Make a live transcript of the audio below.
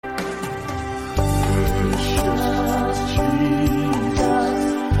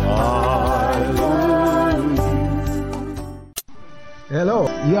Hello,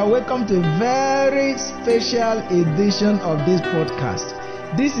 you are welcome to a very special edition of this podcast.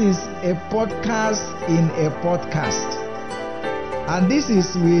 This is a podcast in a podcast. And this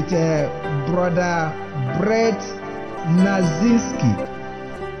is with Brother Brett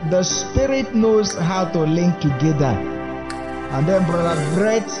Narzinski. The Spirit knows how to link together. And then Brother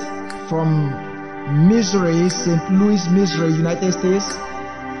Brett from Missouri, St. Louis, Missouri, United States.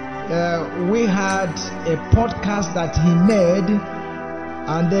 We had a podcast that he made,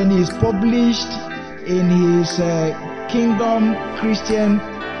 and then he's published in his Kingdom Christian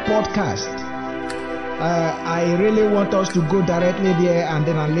podcast. I really want us to go directly there and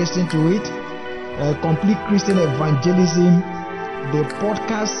then listen to it. Complete Christian Evangelism, the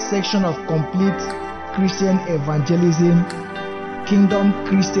podcast section of Complete Christian Evangelism, Kingdom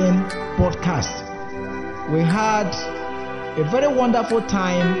Christian podcast. We had a very wonderful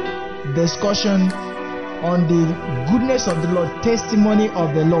time discussion on the goodness of the Lord, testimony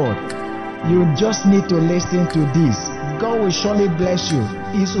of the Lord. You just need to listen to this. God will surely bless you.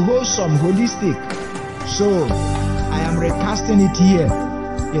 It's wholesome, holistic. So I am recasting it here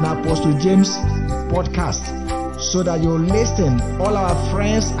in Apostle James podcast so that you listen. All our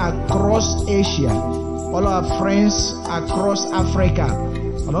friends across Asia, all our friends across Africa,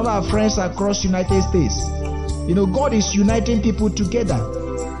 and all our friends across United States. You know, God is uniting people together.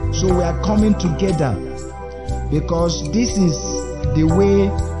 So we are coming together because this is the way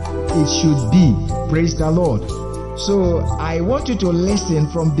it should be. Praise the Lord. So I want you to listen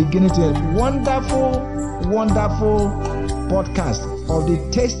from beginning to end. Wonderful, wonderful podcast of the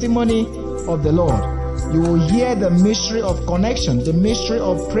testimony of the Lord. You will hear the mystery of connection, the mystery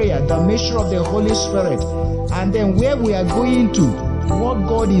of prayer, the mystery of the Holy Spirit, and then where we are going to, what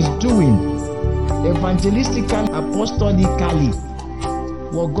God is doing, evangelistically, apostolically,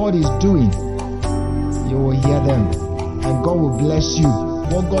 what God is doing. You will hear them, and God will bless you.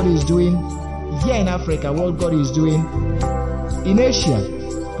 What God is doing here in Africa, what God is doing in Asia,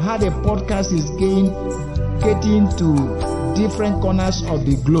 how the podcast is getting to different corners of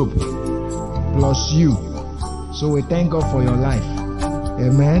the globe, plus you. So we thank God for your life.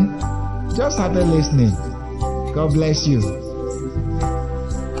 Amen. Just have a listening. God bless you.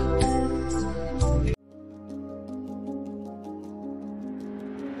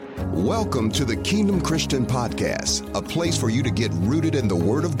 Welcome to the Kingdom Christian Podcast, a place for you to get rooted in the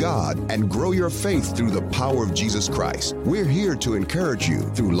Word of God and grow your faith through the power of Jesus Christ. We're here to encourage you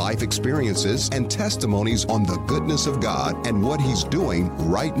through life experiences and testimonies on the goodness of God and what He's doing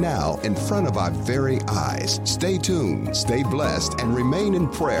right now in front of our very eyes. Stay tuned, stay blessed, and remain in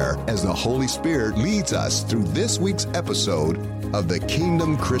prayer as the Holy Spirit leads us through this week's episode of the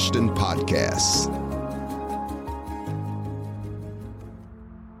Kingdom Christian Podcast.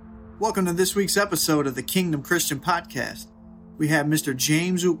 Welcome to this week's episode of the Kingdom Christian Podcast. We have Mr.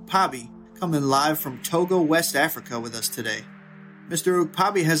 James Ukpabi coming live from Togo, West Africa with us today. Mr.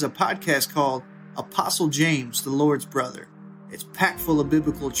 Ukpabi has a podcast called Apostle James, the Lord's Brother. It's packed full of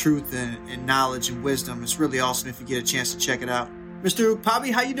biblical truth and knowledge and wisdom. It's really awesome if you get a chance to check it out. Mr.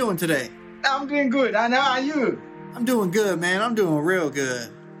 Ukpabi, how you doing today? I'm doing good. And how are you? I'm doing good, man. I'm doing real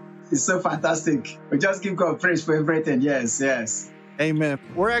good. It's so fantastic. We just give God praise for everything. Yes. Amen.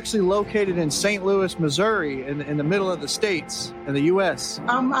 We're actually located in St. Louis, Missouri, in the middle of the States, in the U.S.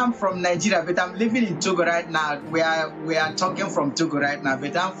 I'm from Nigeria, but I'm living in Togo right now. We are talking from Togo right now,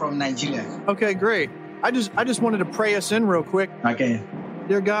 but I'm from Nigeria. Okay, great. I just wanted to pray us in real quick. Okay.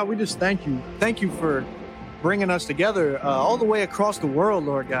 Dear God, we just thank you. Thank you for bringing us together all the way across the world,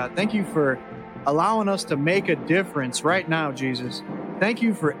 Lord God. Thank you for allowing us to make a difference right now, Jesus. Thank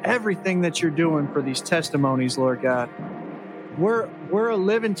you for everything that you're doing for these testimonies, Lord God. We're a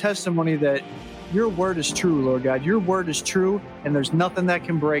living testimony that your word is true, Lord God. Your word is true, and there's nothing that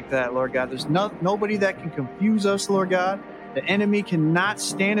can break that, Lord God. There's nobody that can confuse us, Lord God. The enemy cannot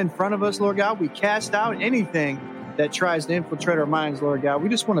stand in front of us, Lord God. We cast out anything that tries to infiltrate our minds, Lord God. We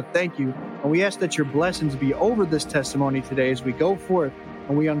just want to thank you, and we ask that your blessings be over this testimony today as we go forth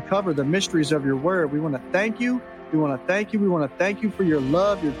and we uncover the mysteries of your word. We want to thank you. We want to thank you. We want to thank you for your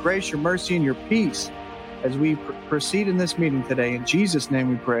love, your grace, your mercy, and your peace as we proceed in this meeting today. In Jesus' name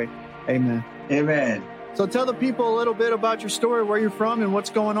we pray. Amen. Amen. So tell the people a little bit about your story, where you're from, and what's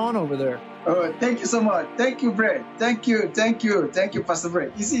going on over there. Oh, thank you so much. Thank you, Brett. Thank you, Pastor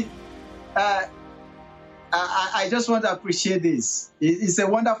Brett. You see, I just want to appreciate this. It's a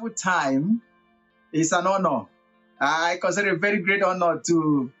wonderful time. It's an honor. I consider it a very great honor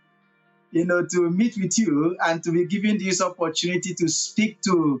to meet with you and to be given this opportunity to speak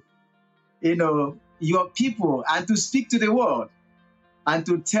to, your people and to speak to the world and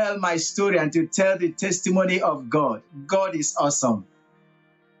to tell my story and to tell the testimony of God. God is awesome.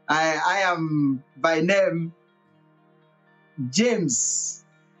 I am by name James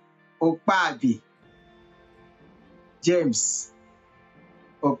Okpabi. James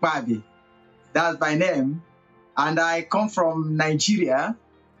Okpabi. That's my name. And I come from Nigeria,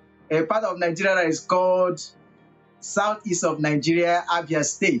 a part of Nigeria that is called southeast of Nigeria, Abia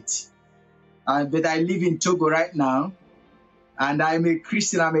State. But I live in Togo right now. And I'm a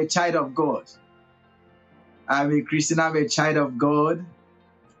Christian. I'm a child of God. I'm a Christian. I'm a child of God.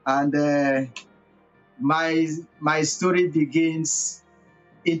 And my story begins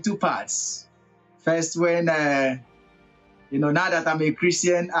in two parts. First, when, now that I'm a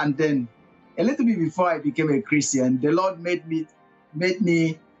Christian, and then a little bit before I became a Christian, the Lord made me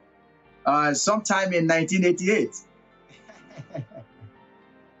sometime in 1988.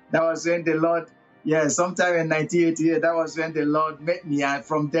 That was when the Lord, sometime in 1988, that was when the Lord met me. And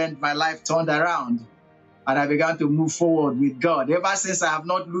from then, my life turned around. And I began to move forward with God. Ever since, I have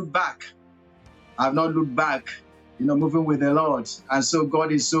not looked back. I have not looked back, moving with the Lord. And so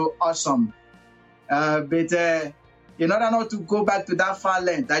God is so awesome. But in order not to go back to that far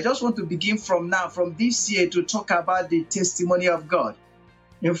length, I just want to begin from this year, to talk about the testimony of God.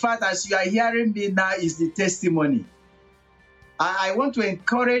 In fact, as you are hearing me now, is the testimony. I want to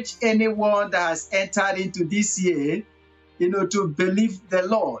encourage anyone that has entered into this year, to believe the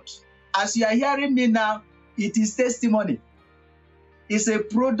Lord. As you are hearing me now, it is testimony. It's a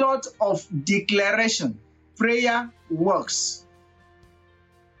product of declaration. Prayer works.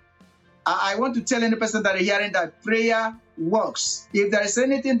 I want to tell any person that is hearing that prayer works. If there is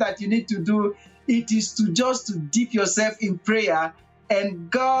anything that you need to do, it is to dip yourself in prayer,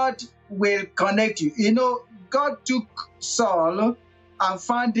 and God will connect you. God took Saul and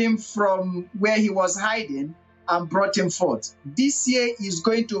found him from where he was hiding and brought him forth. This year is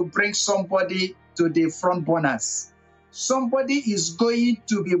going to bring somebody to the front burners. Somebody is going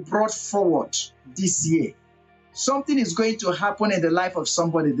to be brought forward this year. Something is going to happen in the life of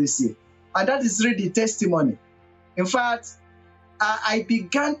somebody this year. And that is really testimony. In fact, I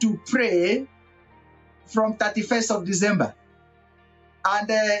began to pray from 31st of December. And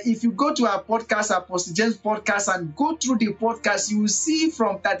if you go to our podcast, Apostle James podcast, and go through the podcast, you will see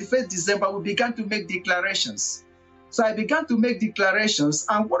from 31st December, we began to make declarations. So I began to make declarations.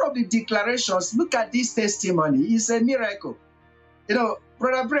 And one of the declarations, look at this testimony, is a miracle.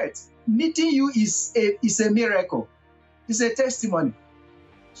 Brother Brett, meeting you is a miracle. It's a testimony.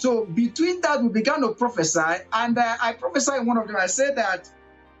 So between that, we began to prophesy. And I prophesied one of them. I said that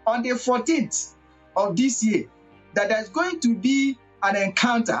on the 14th of this year, that there's going to be an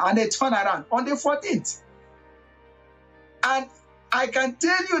encounter and a turnaround on the 14th. And I can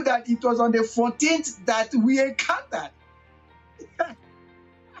tell you that it was on the 14th that we encountered.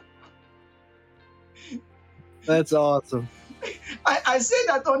 That's awesome. I said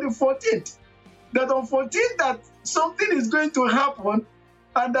that on the 14th. That on 14th that something is going to happen,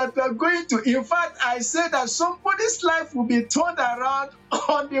 and that we are going to, in fact, I said that somebody's life will be turned around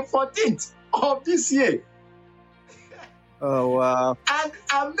on the 14th of this year. Oh, wow. And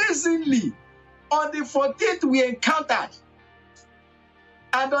amazingly, on the 14th, we encountered.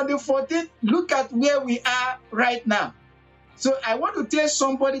 And on the 14th, look at where we are right now. So I want to tell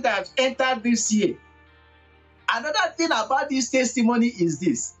somebody that has entered this year. Another thing about this testimony is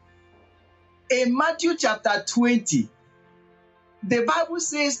this. In Matthew chapter 20, the Bible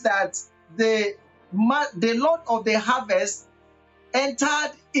says that the Lord of the harvest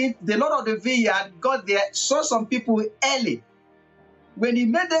entered in, the Lord of the vineyard got there, saw some people early. When he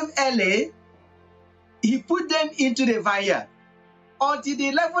made them early, he put them into the vineyard. Until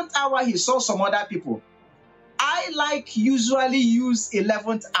the 11th hour, he saw some other people. I usually use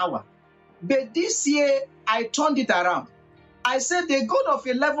 11th hour. But this year, I turned it around. I said the God of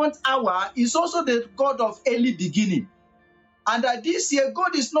 11th hour is also the God of early beginning. And that this year,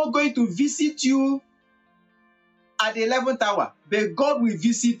 God is not going to visit you at the 11th hour, but God will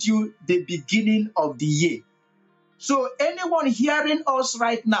visit you the beginning of the year. So anyone hearing us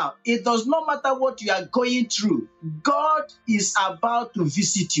right now, it does not matter what you are going through. God is about to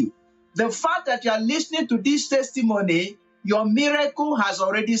visit you. The fact that you are listening to this testimony, your miracle has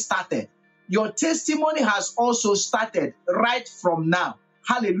already started. Your testimony has also started right from now.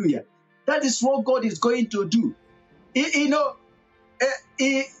 Hallelujah. That is what God is going to do.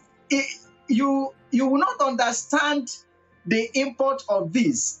 You will not understand the import of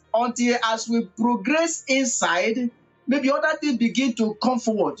this until as we progress inside, maybe other things begin to come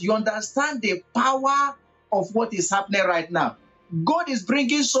forward. You understand the power of what is happening right now. God is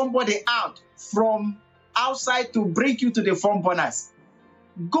bringing somebody out from outside to bring you to the front burners.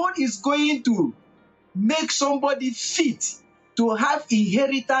 God is going to make somebody fit to have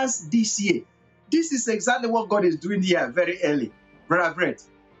inheritance this year. This is exactly what God is doing here very early, Brother Brett.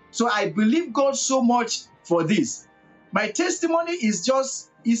 So I believe God so much for this. My testimony is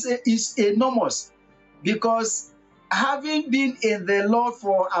enormous, because having been in the Lord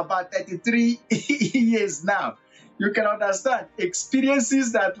for about 33 years now, you can understand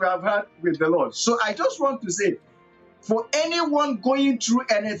experiences that we have had with the Lord. So I just want to say, for anyone going through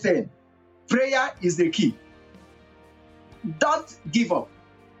anything, prayer is the key. Don't give up.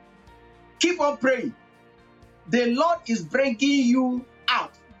 Keep on praying. The Lord is bringing you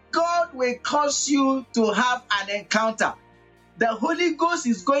out. God will cause you to have an encounter. The Holy Ghost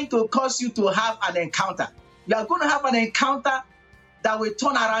is going to cause you to have an encounter. You are going to have an encounter that will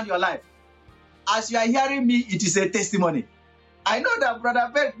turn around your life. As you are hearing me, it is a testimony. I know that Brother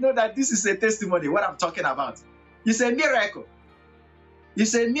Beth knows that this is a testimony, what I'm talking about. It's a miracle.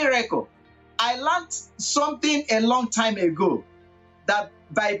 It's a miracle. I learned something a long time ago, that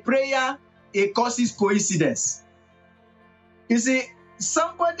by prayer, it causes coincidence. You see,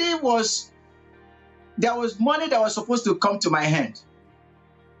 there was money that was supposed to come to my hand.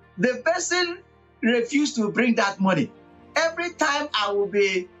 The person refused to bring that money. Every time I will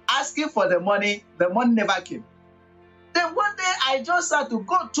be asking for the money never came. Then one day I just had to,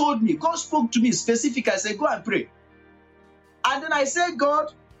 God told me, God spoke to me specifically. I said, go and pray. And then I said,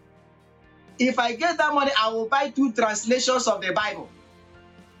 God, if I get that money, I will buy 2 translations of the Bible.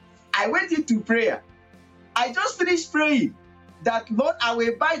 I went into prayer. I just finished praying that, Lord, I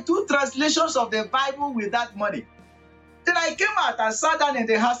will buy 2 translations of the Bible with that money. Then I came out and sat down in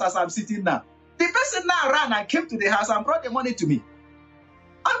the house as I'm sitting now. The person now ran and came to the house and brought the money to me.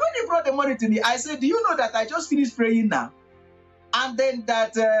 And when he brought the money to me, I said, do you know that I just finished praying now? And then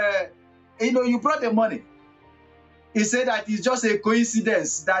that, you brought the money. He said that it's just a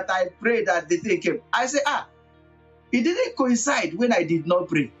coincidence that I prayed that the thing came. I said, it didn't coincide when I did not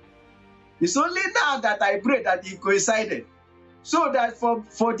pray. It's only now that I prayed that it coincided. So that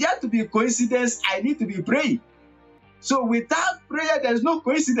for there to be a coincidence, I need to be praying. So without prayer, there's no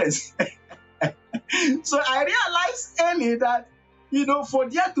coincidence. So I realized early that, for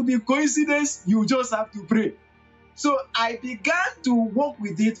there to be coincidence, you just have to pray. So I began to work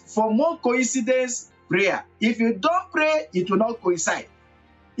with it for more coincidence, prayer. If you don't pray, it will not coincide.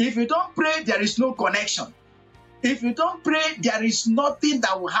 If you don't pray, there is no connection. If you don't pray, there is nothing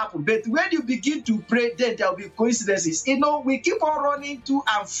that will happen. But when you begin to pray, then there will be coincidences. We keep on running to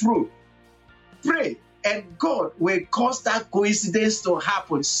and fro. Pray, and God will cause that coincidence to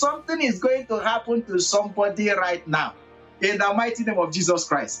happen. Something is going to happen to somebody right now, in the mighty name of Jesus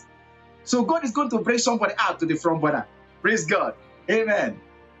Christ. So God is going to bring somebody out to the front border. Praise God. Amen.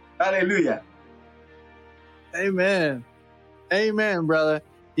 Hallelujah. Amen. Amen, brother.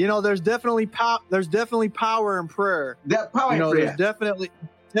 There's definitely power in prayer. There's power in prayer.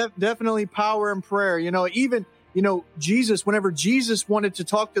 There's definitely power in prayer. Even Jesus, whenever Jesus wanted to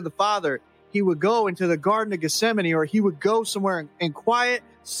talk to the Father, he would go into the Garden of Gethsemane, or he would go somewhere in quiet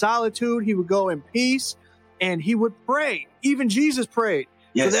solitude. He would go in peace, and he would pray. Even Jesus prayed.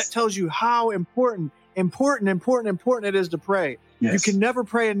 Yes. So that tells you how important it is to pray. Yes. You can never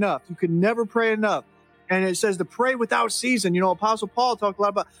pray enough. And it says to pray without ceasing. Apostle Paul talked a lot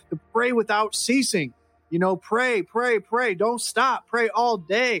about to pray without ceasing. Pray. Don't stop. Pray all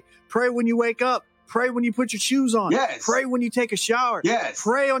day. Pray when you wake up. Pray when you put your shoes on. Yes. Pray when you take a shower. Yes.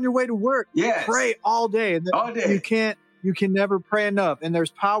 Pray on your way to work. Yes. Pray all day. And all day. You can never pray enough. And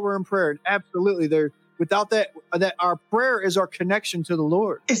there's power in prayer. Absolutely. Without that our prayer is our connection to the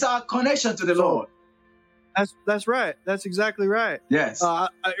Lord. It's our connection to the Lord. That's right. That's exactly right. Yes.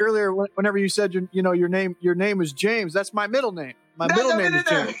 Earlier, whenever you said your name is James, that's my middle name. My middle name is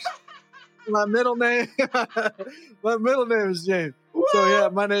James. My middle name is James. What? So yeah,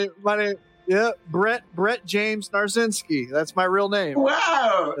 my name. Yeah, Brett James Narzinski. That's my real name.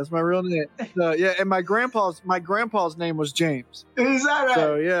 Wow. That's my real name. So yeah, and my grandpa's name was James. Is that right?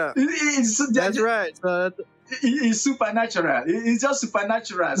 So yeah, that's right. So it's supernatural. It's just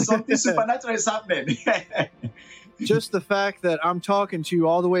supernatural. Something supernatural is happening. Just the fact that I'm talking to you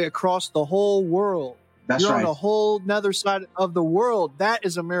all the way across the whole world. That's You're right. on the whole other side of the world. That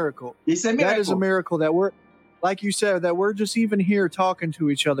is a miracle. It's a miracle. That is a miracle that we're, like you said, that we're just even here talking to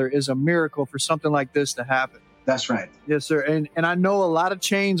each other is a miracle for something like this to happen. That's right. Yes, sir. And I know a lot of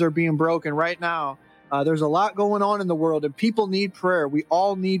chains are being broken right now. There's a lot going on in the world, and people need prayer. We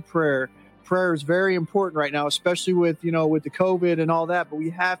all need prayer. Prayer is very important right now, especially with the COVID and all that, but we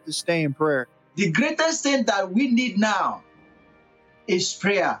have to stay in prayer. The greatest thing that we need now is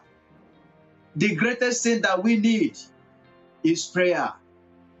prayer. The greatest thing that we need is prayer.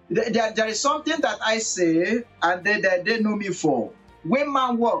 There is something that I say, and they know me for. When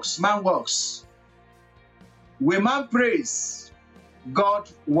man works, man works. When man prays, God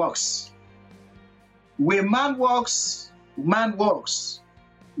works. When man works, man works.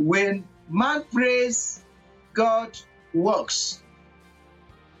 When man prays, God works.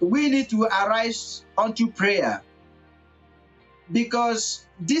 We need to arise unto prayer, because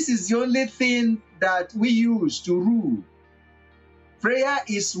this is the only thing that we use to rule. Prayer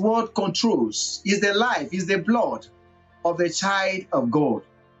is what controls, is the life, is the blood of the child of God.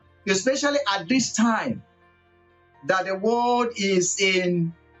 Especially at this time that the world is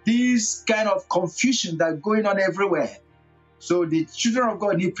in this kind of confusion that's going on everywhere. So the children of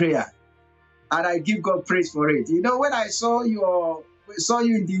God need prayer. And I give God praise for it. You know, when I saw you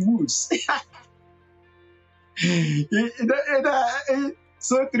in the woods,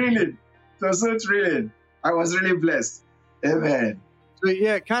 so thrilling. It was so thrilling. I was really blessed. Amen. So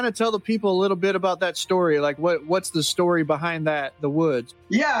yeah, kind of tell the people a little bit about that story. Like what's the story behind that, the woods?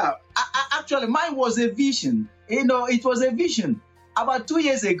 Yeah, actually mine was a vision. You know, it was a vision about 2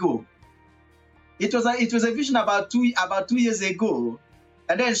 years ago. It was a vision about two years ago.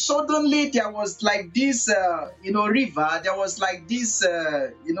 And then suddenly there was like this, river. There was like this,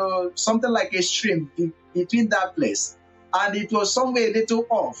 something like a stream between that place. And it was somewhere a little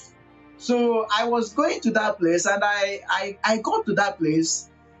off. So I was going to that place, and I got to that place,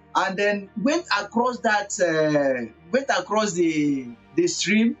 and then went across the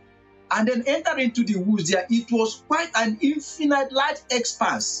stream, and then entered into the woods there. It was quite an infinite large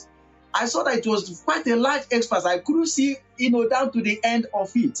expanse. I saw that it was quite a large expanse. I couldn't see, down to the end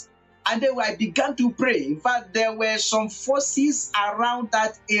of it. And then I began to pray. In fact, there were some forces around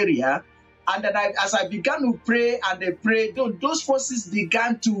that area. And then as I began to pray and they prayed, those forces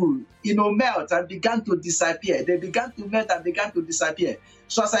began to, melt and began to disappear. They began to melt and began to disappear.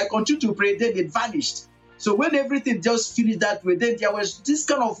 So as I continued to pray, then it vanished. So when everything just finished that way, then there was this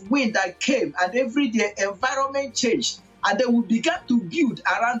kind of wind that came, and the environment changed. And then we began to build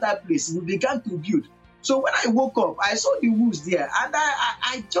around that place. We began to build. So when I woke up, I saw the woods there, and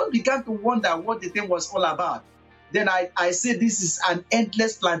I just began to wonder what the thing was all about. Then I said, this is an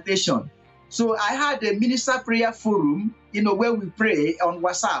endless plantation. So I had a minister prayer forum, where we pray on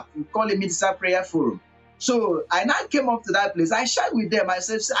WhatsApp. We call it minister prayer forum. So I now came up to that place. I shared with them. I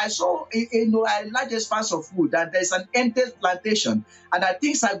said, I saw a large expanse of wood, that there's an endless plantation, and that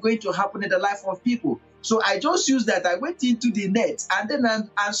things are going to happen in the life of people. So I just used that. I went into the net, and then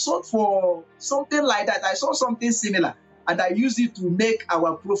I sought for something like that. I saw something similar, and I used it to make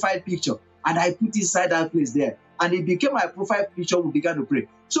our profile picture, and I put inside that place there. And it became my profile picture. We began to pray.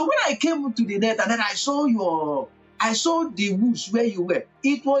 So when I came to the net, and then I saw the woods where you were,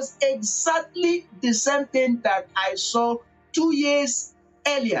 it was exactly the same thing that I saw 2 years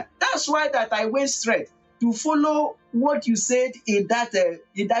earlier. That's why that I went straight to follow what you said in that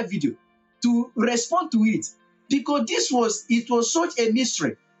video, to respond to it, because it was such a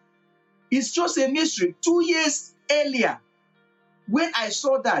mystery. It's just a mystery. 2 years earlier, when I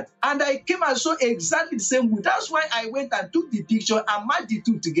saw that, and I came and saw exactly the same wood. That's why I went and took the picture and matched the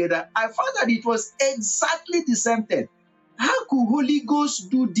two together. I found that it was exactly the same thing. How could Holy Ghost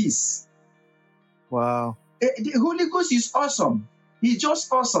do this? Wow. The Holy Ghost is awesome. He's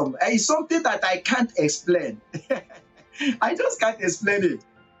just awesome. It's something that I can't explain. I just can't explain it.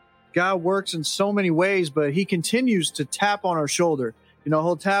 God works in so many ways, but he continues to tap on our shoulder.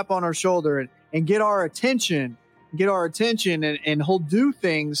 He'll tap on our shoulder and get our attention. And he'll do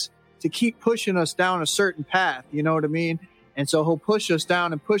things to keep pushing us down a certain path. You know what I mean? And so he'll push us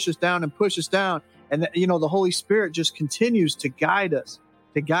down and push us down and push us down. And, the Holy Spirit just continues to guide us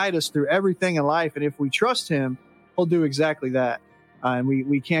through everything in life. And if we trust him, he'll do exactly that. And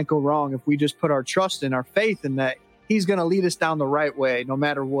we can't go wrong if we just put our trust in, our faith in that he's going to lead us down the right way, no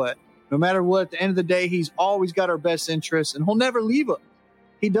matter what. No matter what, at the end of the day, he's always got our best interests, and he'll never leave us.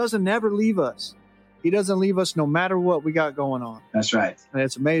 He doesn't never leave us. He doesn't leave us no matter what we got going on. That's right. And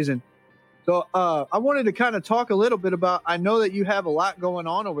it's amazing. So I wanted to kind of talk a little bit about, I know that you have a lot going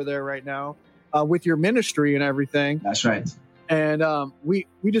on over there right now with your ministry and everything. That's right. And we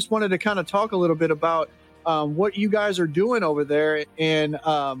just wanted to kind of talk a little bit about what you guys are doing over there, and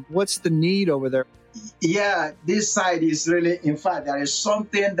what's the need over there. Yeah, this side is really, in fact, there is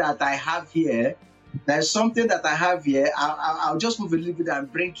something that I have here. I'll just move a little bit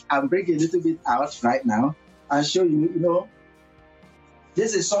and bring a little bit out right now and show you,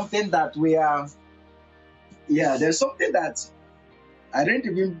 this is something that there's something that I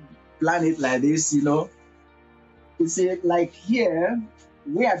didn't even plan it like this, You see, like here,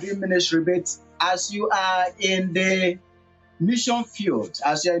 we are doing ministry, but as you are in the mission field.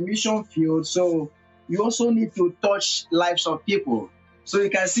 As you're a mission field, so you also need to touch lives of people. So you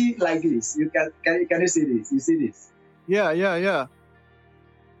can see like this. Can you see this? You see this? Yeah.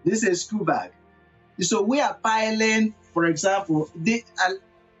 This is a school bag. So we are piling, for example,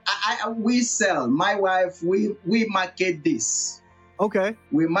 we sell, my wife, we market this. Okay.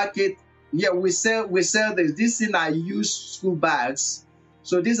 We market, we sell this. These things are used school bags.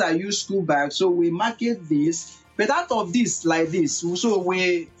 So these are used school bags. So we market this. But out of this, like this, so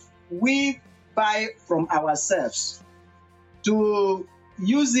we buy from ourselves to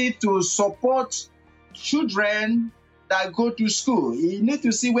use it to support children that go to school. You need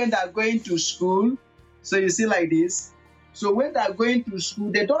to see when they're going to school. So you see like this. So when they're going to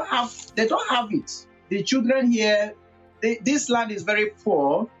school, they don't have it. The children here, this land is very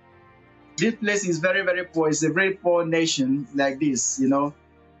poor. This place is very, very poor. It's a very poor nation like this, you know.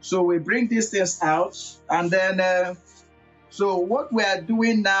 So we bring these things out, and then so what we are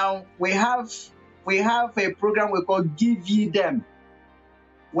doing now, we have a program we call Give Ye Them.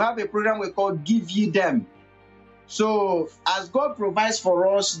 We have a program we call Give Ye Them. So as God provides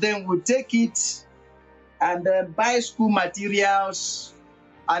for us, then we take it and then buy school materials,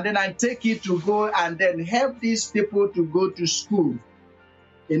 and then I take it to go and then help these people to go to school.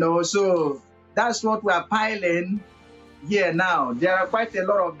 You know, so that's what we are piling here now. There are quite a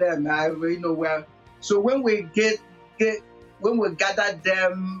lot of them. So when we when we gather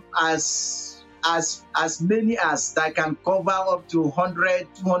them as many as that can cover up to 100,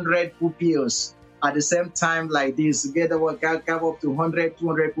 200 pupils at the same time like this. Together we can cover up to 100,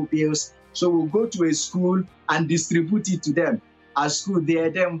 200 pupils. So we'll go to a school and distribute it to them. A school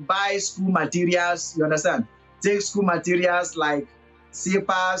there, then buy school materials, you understand? Take school materials like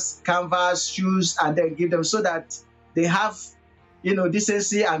slippers, canvas, shoes, and then give them so that they have,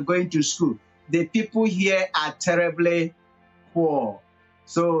 decency and going to school. The people here are terribly poor.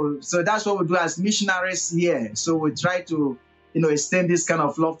 So that's what we do as missionaries here. So we try to, extend this kind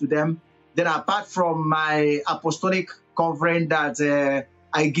of love to them. Then apart from my apostolic covering that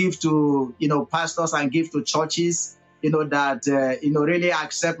I give to, pastors and give to churches, that, really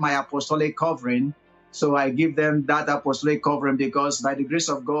accept my apostolic covering. So I give them that apostolic covering because by the grace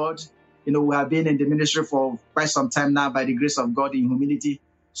of God, we have been in the ministry for quite some time now by the grace of God in humility.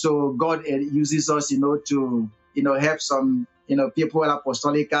 So God uses us, to, help some, people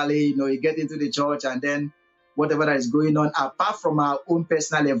apostolically, you get into the church and then whatever that is going on, apart from our own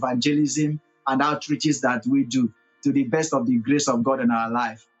personal evangelism and outreaches that we do to the best of the grace of God in our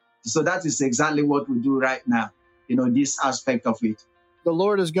life. So that is exactly what we do right now, this aspect of it. The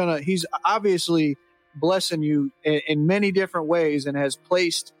Lord is he's obviously blessing you in many different ways and has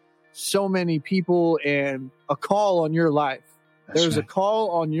placed so many people and a call on your life. There's a call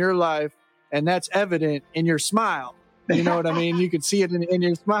on your life, and that's evident in your smile. You know what I mean? You can see it in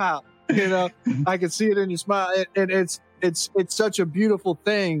your smile. I can see it in your smile, and it's such a beautiful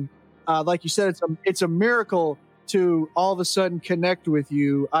thing. Like you said, it's a miracle to all of a sudden connect with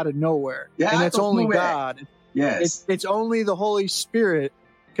you out of nowhere, and it's only God. Yes, it's only the Holy Spirit.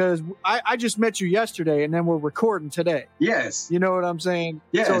 Because I just met you yesterday, and then we're recording today. Yes. You know what I'm saying?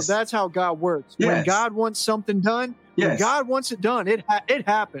 Yes. So that's how God works. Yes. When God wants something done, when God wants it done, it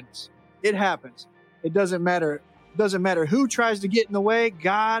happens. It happens. It doesn't matter. Doesn't matter who tries to get in the way.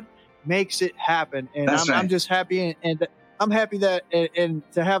 God makes it happen. And I'm just happy, and I'm happy that and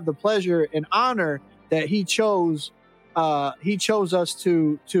to have the pleasure and honor that He chose us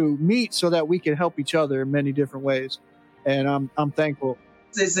to meet so that we can help each other in many different ways. And I'm thankful.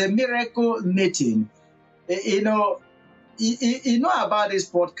 It's a miracle meeting. You know about this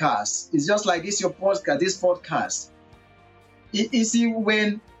podcast. It's just like this your podcast. This podcast. You see,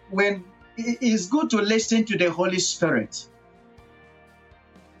 when it's good to listen to the Holy Spirit.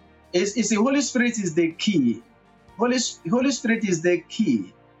 It's the Holy Spirit is the key. Holy Spirit is the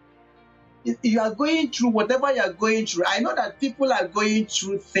key. You are going through whatever you are going through. I know that people are going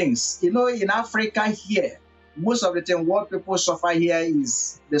through things. In Africa here. Most of the time, what people suffer here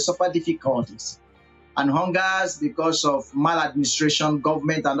is they suffer difficulties and hungers because of maladministration,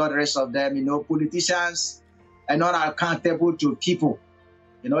 government, and all the rest of them. Politicians are not accountable to people.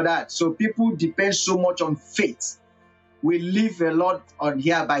 That. So people depend so much on faith. We live a lot on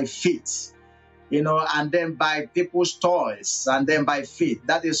here by faith, and then by people's toys, and then by faith.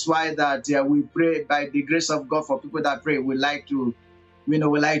 That is why that we pray by the grace of God for people that pray. We like to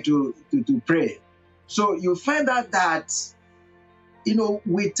pray. So you find out that,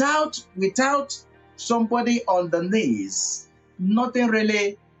 without somebody on the knees, nothing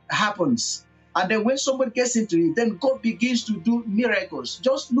really happens. And then when somebody gets into it, then God begins to do miracles.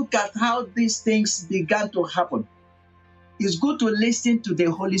 Just look at how these things began to happen. it's good to listen to the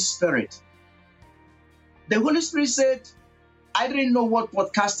Holy Spirit. The Holy Spirit said, I didn't know what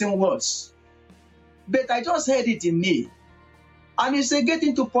podcasting was, but I just heard it in me. And he said, get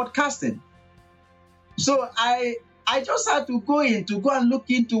into podcasting. So I just had to go and look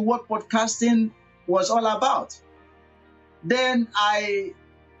into what podcasting was all about. Then I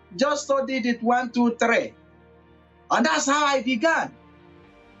just studied it 1, 2, 3. And that's how I began.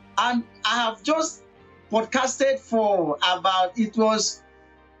 And I have just podcasted for it was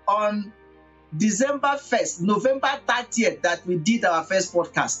on December 1st, November 30th that we did our first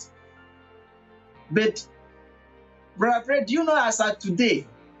podcast. But, Brother Fred, do you know as of today,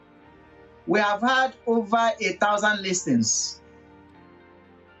 we have had over 1,000 listens.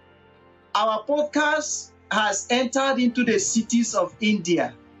 Our podcast has entered into the cities of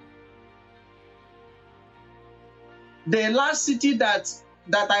India. The last city that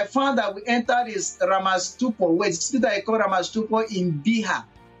I found that we entered is Ramastupo, where it's that I call Ramastupo in Bihar.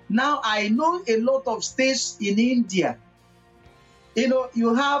 Now I know a lot of states in India. You know,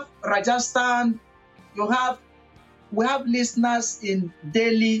 you have Rajasthan, we have listeners in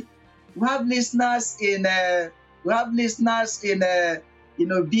Delhi, we have listeners in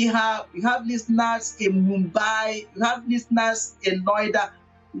Bihar, we have listeners in Mumbai, we have listeners in Noida.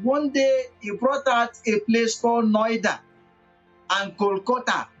 One day he brought out a place called Noida and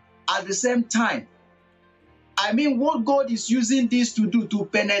Kolkata at the same time. I mean, what God is using this to do, to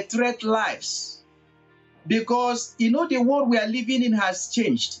penetrate lives. Because, you know, the world we are living in has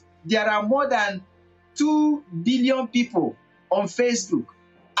changed. There are more than 2 billion people on Facebook.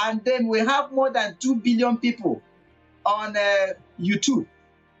 And then we have more than 2 billion people on YouTube.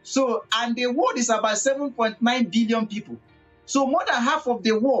 So, and the world is about 7.9 billion people. So more than half of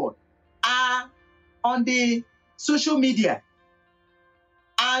the world are on the social media.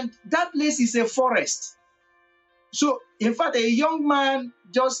 And that place is a forest. So, in fact, a young man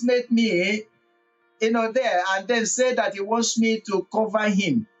just met me, there, and then said that he wants me to cover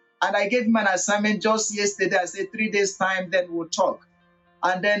him. And I gave him an assignment just yesterday. I said, 3 days' time, then we'll talk.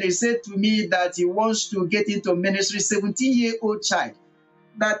 And then he said to me that he wants to get into ministry, 17-year-old child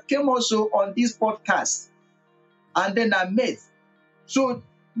that came also on this podcast. And then I met. So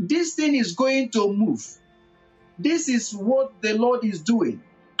this thing is going to move. This is what the Lord is doing.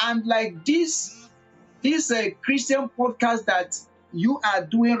 And like this Christian podcast that you are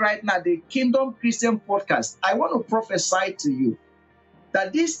doing right now, the Kingdom Christian podcast, I want to prophesy to you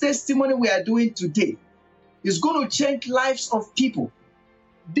that this testimony we are doing today is going to change lives of people.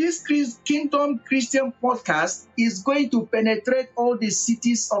 This Kingdom Christian podcast is going to penetrate all the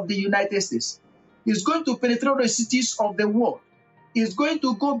cities of the United States. It's going to penetrate the cities of the world. It's going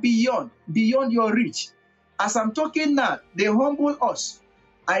to go beyond your reach. As I'm talking now, they humble us.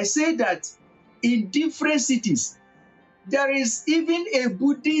 I say that in different cities, there is even a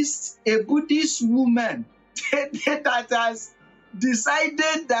Buddhist woman that has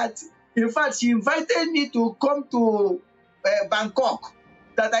decided that, in fact, she invited me to come to Bangkok,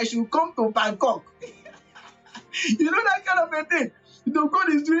 that I should come to Bangkok. You know, that kind of a thing. You know, God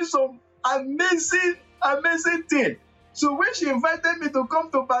is doing some amazing thing. So when she invited me to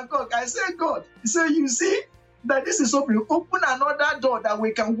come to Bangkok, I said, God, so you see that this is open. Open another door that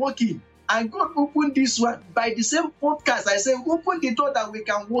we can walk in. And God opened this one. By the same podcast, I said, open the door that we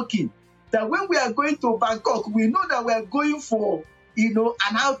can walk in. That when we are going to Bangkok, we know that we are going for,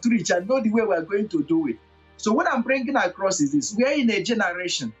 an outreach and know the way we are going to do it. So what I'm bringing across is this. We are in a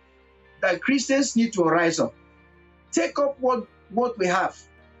generation that Christians need to rise up. Take up what we have.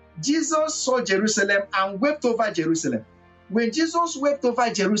 Jesus saw Jerusalem and wept over Jerusalem. When Jesus wept over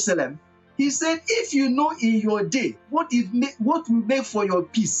Jerusalem, he said, if you know in your day what will make for your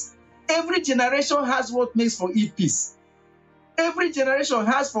peace. Every generation has what makes for it peace. Every generation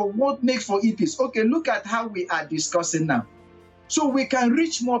has for what makes for it peace. Okay, look at how we are discussing now. So we can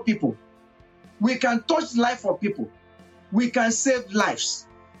reach more people. We can touch life of people. We can save lives.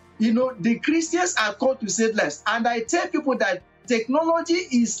 The Christians are called to save lives. And I tell people that technology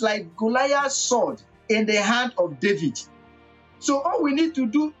is like Goliath's sword in the hand of David. So all we need to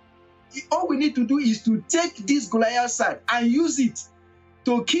do is to take this Goliath sword and use it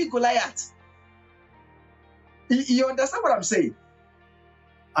to kill Goliath. You understand what I'm saying?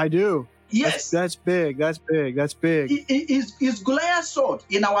 I do. Yes. That's big. It's Goliath's sword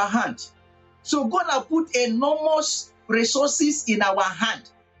in our hand. So God has put enormous resources in our hand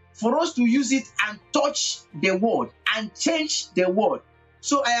for us to use it and touch the world and change the world.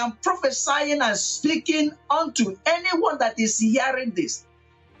 So I am prophesying and speaking unto anyone that is hearing this.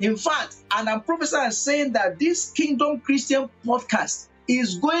 In fact, and I'm prophesying and saying that this Kingdom Christian podcast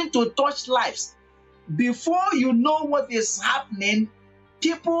is going to touch lives. before you know what is happening,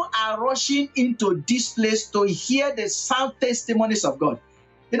 people are rushing into this place to hear the sound testimonies of God.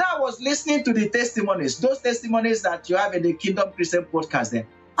 You know, I was listening to the testimonies, those testimonies that you have in the Kingdom Christian podcast there.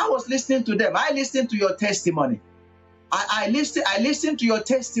 I was listening to them. I listened to your testimony. I listened to your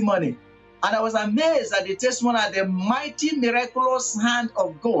testimony. And I was amazed at the testimony of the mighty, miraculous hand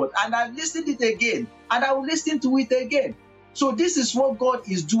of God. And I listened to it again. And I will listen to it again. So this is what God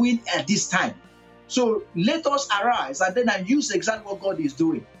is doing at this time. So let us arise and then use exactly what God is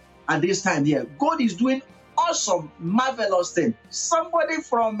doing at this time here. God is doing awesome, marvelous thing. Somebody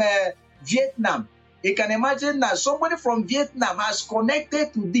from Vietnam, you can imagine that somebody from Vietnam has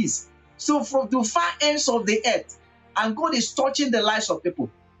connected to this. So from the far ends of the earth, and God is touching the lives of people.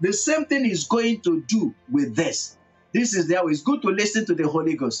 The same thing is going to do with this. This is there. It's good to listen to the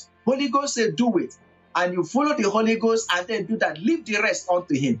Holy Ghost. Holy Ghost said, do it. And you follow the Holy Ghost and then do that. Leave the rest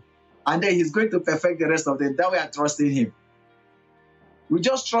unto him. And then he's going to perfect the rest of them. That we are trusting him. We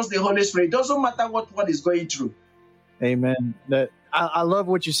just trust the Holy Spirit. It doesn't matter what one is going through. Amen. I love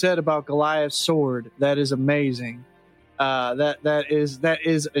what you said about Goliath's sword. That is amazing. That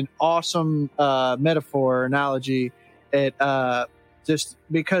is an awesome metaphor, analogy. It just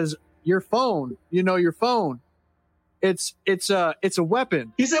because your phone, your phone, it's a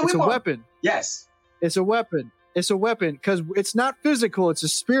weapon. It's a weapon. Yes. It's a weapon. It's a weapon because it's not physical. It's a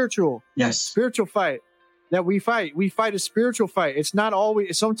spiritual. Yes. Spiritual fight that we fight. We fight a spiritual fight. It's not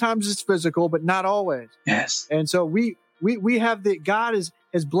always. Sometimes it's physical, but not always. Yes. And so we have God has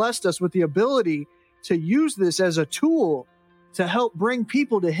blessed us with the ability to use this as a tool to help bring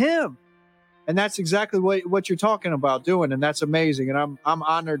people to Him. And that's exactly what you're talking about doing. And that's amazing. And I'm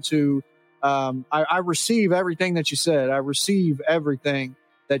honored to, I receive everything that you said. I receive everything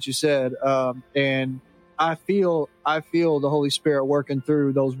that you said. And I feel the Holy Spirit working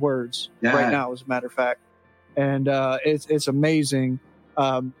through those words right now, as a matter of fact. And, it's amazing.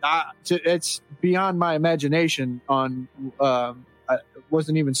 It's beyond my imagination it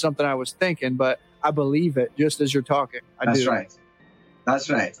wasn't even something I was thinking, but I believe it just as you're talking. That's right.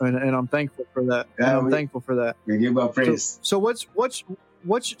 That's right. And I'm thankful for that. Thankful for that. We give our praise. So what's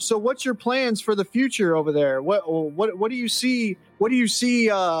your plans for the future over there? What do you see? What do you see?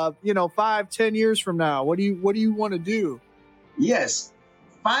 5-10 years from now. What do you want to do? Yes,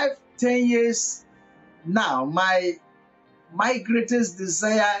 5-10 years now. My greatest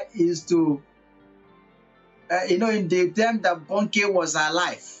desire is to, in the time that Bonke was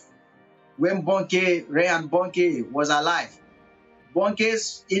alive, when Reinhard Bonke was alive,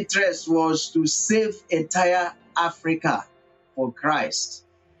 Bonke's interest was to save entire Africa for Christ.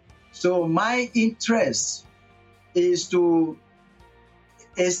 So my interest is to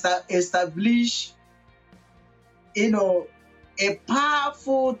establish, a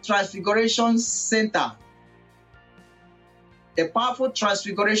powerful transfiguration center. A powerful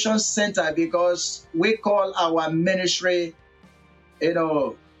transfiguration center, because we call our ministry,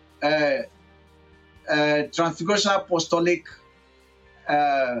 Transfiguration Apostolic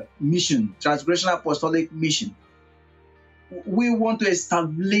Mission. Transfiguration Apostolic Mission. We want to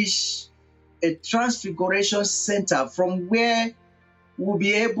establish a transfiguration center from where we'll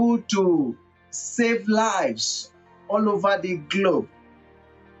be able to save lives all over the globe,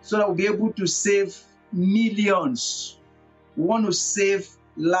 so that we'll be able to save millions. We want to save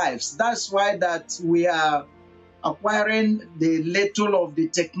lives. That's why that we are acquiring the little of the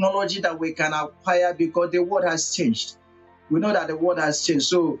technology that we can acquire, because the world has changed. We know that the world has changed.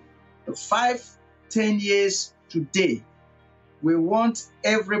 So 5-10 years today, we want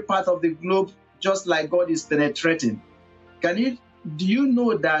every part of the globe, just like God is penetrating. Do you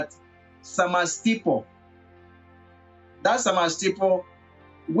know that Samastipo,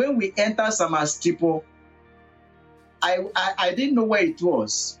 when we enter Samastipo, I didn't know where it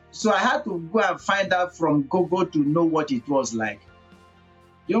was. So I had to go and find out from Google to know what it was like.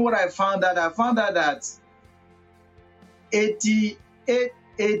 You know what I found out? I found out that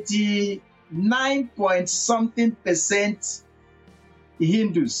 89-point-something%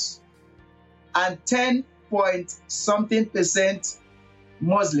 Hindus and 10-point-something%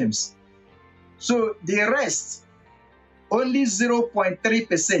 Muslims. So the rest, only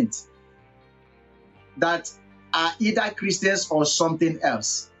 0.3% that are either Christians or something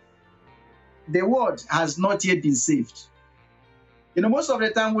else. The world has not yet been saved. Most of the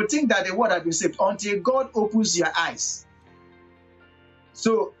time we think that the world has been saved until God opens your eyes.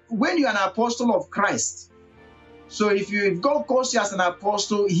 So when you're an apostle of Christ, so if God calls you as an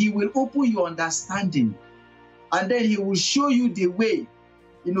apostle, He will open your understanding, and then He will show you the way,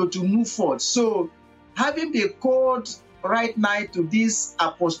 to move forward. So having been called right now to this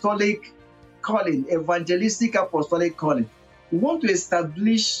apostolic calling, evangelistic apostolic calling. We want to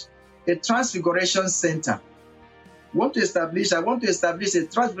establish a transfiguration center. I want to establish a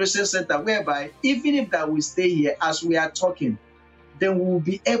transfiguration center whereby even if that we stay here as we are talking, then we will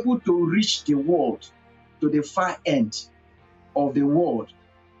be able to reach the world, to the far end of the world.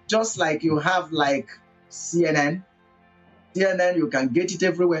 Just like you have like CNN, you can get it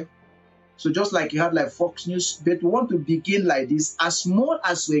everywhere. So just like you have like Fox News, but we want to begin like this as small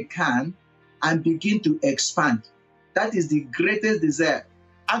as we can and begin to expand. That is the greatest desire.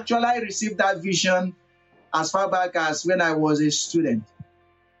 Actually, I received that vision as far back as when I was a student.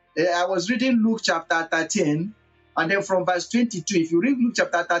 I was reading Luke chapter 13, and then from verse 22, if you read Luke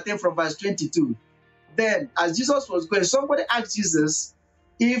chapter 13 from verse 22, then as Jesus was going, somebody asked Jesus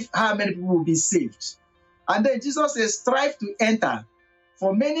if how many people will be saved. And then Jesus says, strive to enter,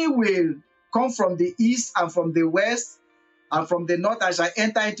 for many will come from the east and from the west and from the north and shall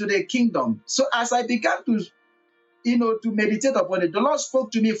enter into the kingdom. So as I began to, to meditate upon it, the Lord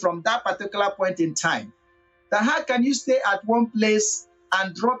spoke to me from that particular point in time, that how can you stay at one place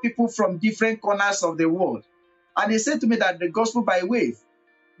and draw people from different corners of the world? And he said to me that the gospel by wave,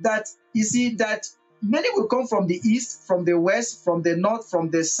 that you see that many will come from the east, from the west, from the north, from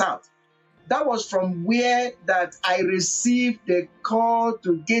the south. That was from where that I received the call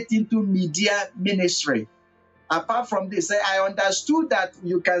to get into media ministry. Apart from this, I understood that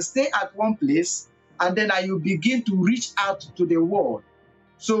you can stay at one place and then you begin to reach out to the world.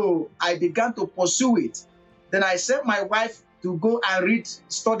 So I began to pursue it. Then I sent my wife to go and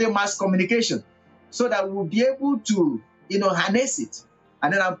study mass communication so that we'll be able to, harness it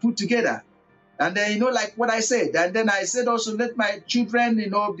and then put together. And then, like what I said. And then I said also, let my children,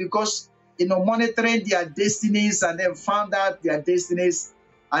 because monitoring their destinies and then found out their destinies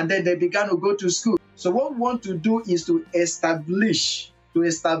and then they began to go to school. So what we want to do is to establish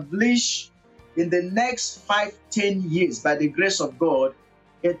in the next 5-10 years, by the grace of God,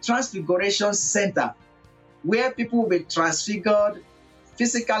 a transfiguration center where people will be transfigured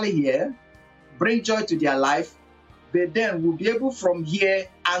physically here, bring joy to their life, but then we'll be able from here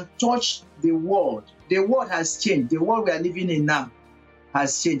and touch the world. The world has changed. The world we are living in now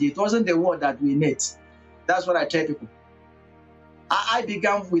has changed. It wasn't the world that we met. That's what I tell people. I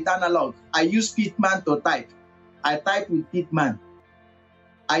began with analog. I used Pitman to type. I type with Pitman.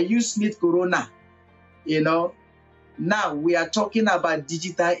 I use Smith Corona. Now we are talking about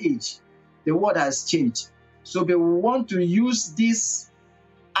digital age. The world has changed. So we want to use this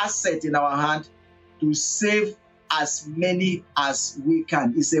asset in our hand to save as many as we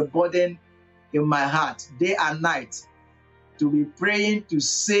can. It's a burden in my heart, day and night, to be praying to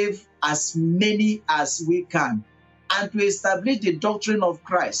save as many as we can and to establish the doctrine of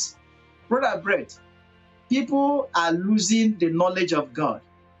Christ. Brother Brett, people are losing the knowledge of God.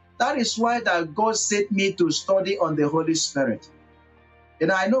 That is why that God sent me to study on the Holy Spirit.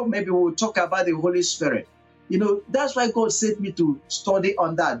 I know maybe we'll talk about the Holy Spirit. That's why God sent me to study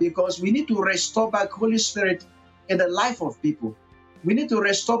on that, because we need to restore back Holy Spirit in the life of people. We need to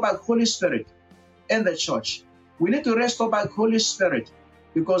restore back Holy Spirit in the church. We need to restore back Holy Spirit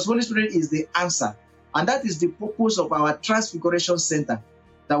because Holy Spirit is the answer. And that is the purpose of our Transfiguration Center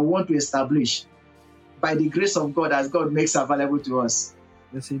that we want to establish by the grace of God as God makes available to us.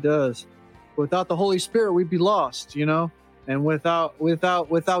 Yes, He does. Without the Holy Spirit, we'd be lost, And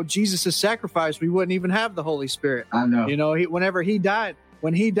without Jesus' sacrifice, we wouldn't even have the Holy Spirit. I know.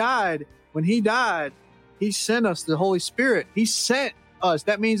 When he died, He sent us the Holy Spirit. He sent us.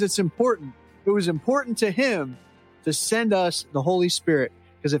 That means it's important. It was important to Him to send us the Holy Spirit.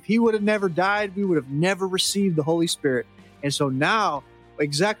 Because if He would have never died, we would have never received the Holy Spirit. And so now,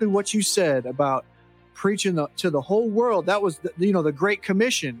 exactly what you said about preaching to the whole world, that was the Great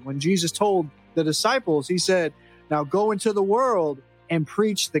Commission. When Jesus told the disciples, He said, now go into the world and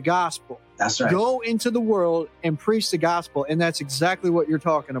preach the gospel. That's right. Go into the world and preach the gospel. And that's exactly what you're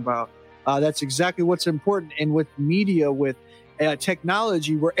talking about. That's exactly what's important. And with media, with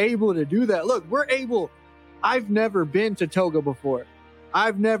technology, we're able to do that. Look, I've never been to Togo before.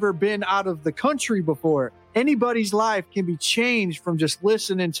 I've never been out of the country before. Anybody's life can be changed from just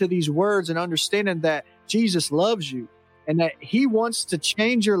listening to these words and understanding that Jesus loves you and that He wants to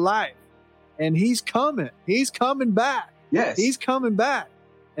change your life. And He's coming. He's coming back. Yes. He's coming back.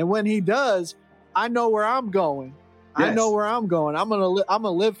 And when He does, I know where I'm going. Yes. I know where I'm going. I'm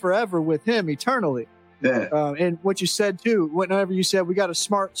gonna live forever with Him eternally. Yeah. And what you said too, whenever you said we got to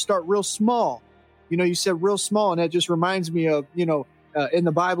start real small. You said real small, and that just reminds me of in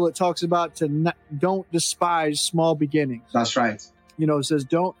the Bible it talks about don't despise small beginnings. That's right. It says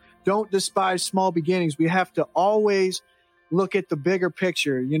don't despise small beginnings. We have to always look at the bigger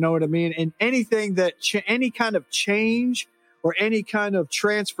picture. You know what I mean? And anything that, any kind of change or any kind of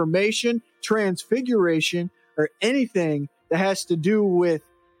transformation, transfiguration, or anything that has to do with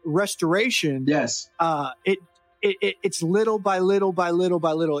restoration. Yes. It's little by little by little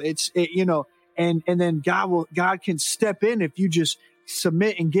by little. And then God can step in if you just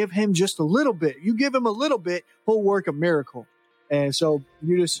submit and give him just a little bit. You give him a little bit, he'll work a miracle. And so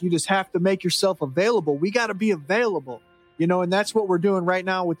you just have to make yourself available. We got to be available, and that's what we're doing right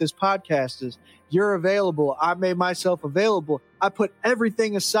now with this podcast is you're available. I made myself available. I put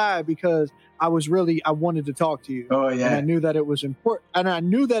everything aside because I wanted to talk to you. Oh, yeah. And I knew that it was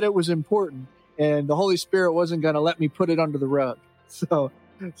important. And the Holy Spirit wasn't going to let me put it under the rug. So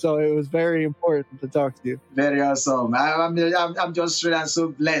it was very important to talk to you. Very awesome. I'm just really so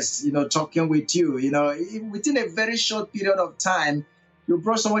blessed, talking with you. Within a very short period of time, you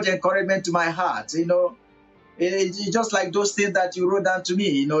brought so much encouragement to my heart. It's just like those things that you wrote down to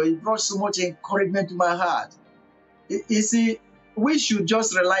me. It brought so much encouragement to my heart. You see, we should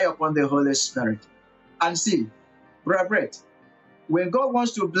just rely upon the Holy Spirit. And see, Brother Brett, when God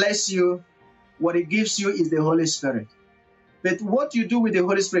wants to bless you, what he gives you is the Holy Spirit. But what you do with the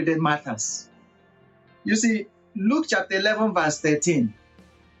Holy Spirit, it matters. You see, Luke chapter 11, verse 13.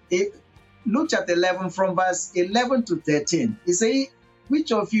 Luke chapter 11, from verse 11 to 13. It says,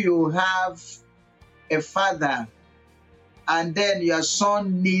 which of you have a father, and then your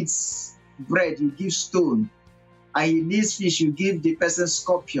son needs bread, you give stone, and he needs fish, you give the person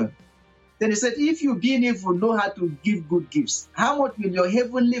scorpion. Then he said, if you being evil know how to give good gifts, how much will your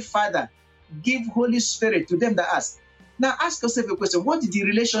heavenly Father give Holy Spirit to them that ask? Now ask yourself a question. What is the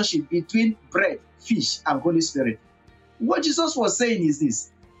relationship between bread, fish, and Holy Spirit? What Jesus was saying is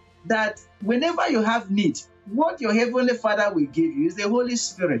this, that whenever you have need, what your heavenly Father will give you is the Holy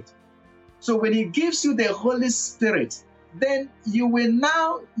Spirit. So when he gives you the Holy Spirit, then you will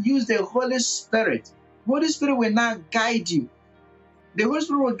now use the Holy Spirit. Holy Spirit will now guide you. The Holy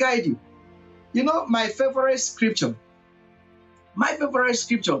Spirit will guide you. My favorite scripture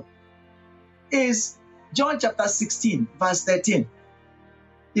is John chapter 16, verse 13.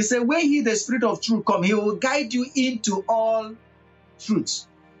 He said, when he, the Spirit of truth, come, he will guide you into all truth.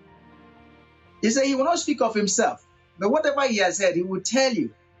 He said he will not speak of himself, but whatever he has said, he will tell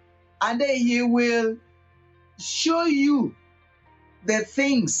you. And then he will show you the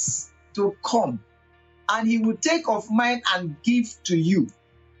things to come. And he will take of mine and give to you.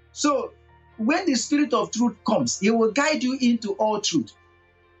 So when the Spirit of truth comes, he will guide you into all truth.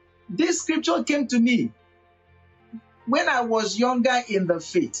 This scripture came to me when I was younger in the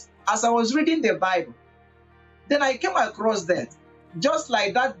faith. As I was reading the Bible, then I came across that. Just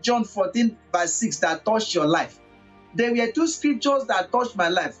like that John 14 verse 6 that touched your life. There were two scriptures that touched my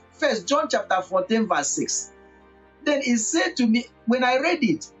life. First, John chapter 14 verse 6. Then he said to me, when I read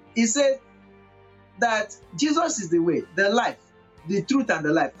it, he said that Jesus is the way, the life, the truth, and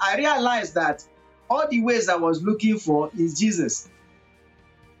the life. I realized that all the ways I was looking for is Jesus.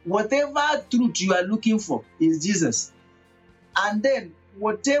 Whatever truth you are looking for is Jesus. And then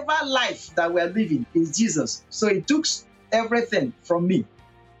whatever life that we are living is Jesus. So he took everything from me.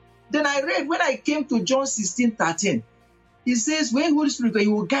 Then I read, when I came to John 16:13, he says, when Holy Spirit, he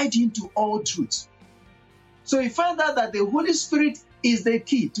will guide you into all truth. So he found out that the Holy Spirit is the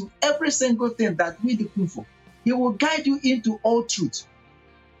key to every single thing that we're looking for. He will guide you into all truth.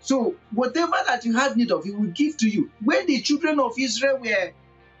 So whatever that you have need of, he will give to you. When the children of Israel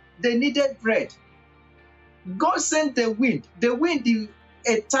they needed bread, God sent the wind. The wind is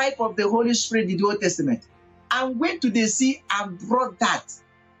a type of the Holy Spirit in the Old Testament, and went to the sea and brought that.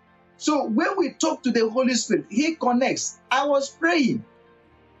 So when we talk to the Holy Spirit, he connects. I was praying.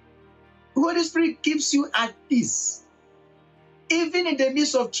 Holy Spirit keeps you at peace, even in the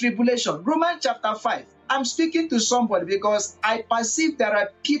midst of tribulation. Romans chapter 5. I'm speaking to somebody because I perceive there are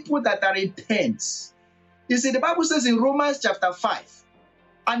people that are in pains. You see, the Bible says in Romans chapter 5,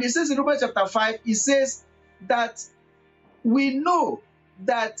 and it says in Romans chapter 5, it says that we know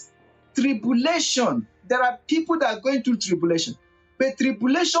that tribulation, there are people that are going through tribulation, but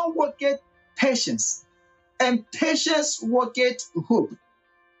tribulation worketh patience, and patience worketh hope.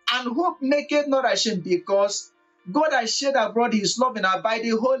 And hope maketh not ashamed, because God has shed abroad his love in us by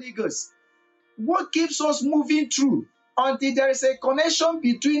the Holy Ghost. What keeps us moving through until there is a connection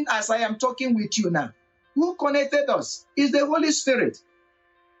between, as I am talking with you now, who connected us is the Holy Spirit.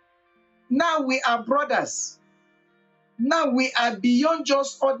 Now we are brothers. Now we are beyond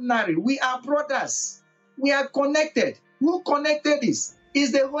just ordinary. We are brothers. We are connected. Who connected us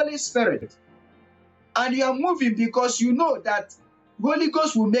is the Holy Spirit. And you are moving because you know that Holy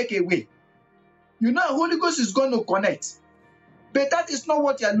Ghost will make a way. You know Holy Ghost is going to connect. But that is not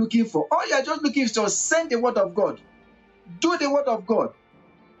what you are looking for. All you are just looking is to send the word of God. Do the word of God.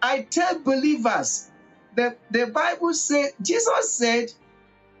 I tell believers that the Bible said, Jesus said,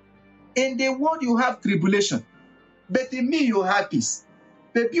 in the world you have tribulation, but in me you have peace.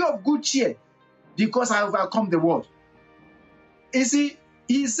 But be of good cheer, because I overcome the world. You see,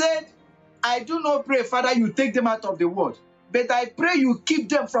 he said, I do not pray, Father, you take them out of the world, but I pray you keep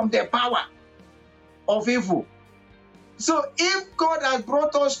them from the power of evil. So if God has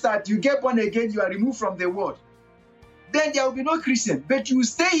brought us that you get born again, you are removed from the world, then there will be no Christian. But you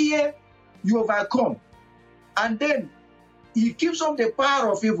stay here, you overcome. And then he keeps on the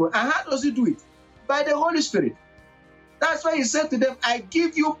power of evil. And how does he do it? By the Holy Spirit. That's why he said to them, I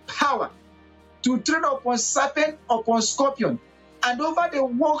give you power to tread upon serpent, upon scorpion, and over the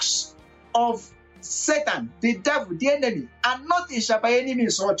works of Satan, the devil, the enemy, and nothing shall by any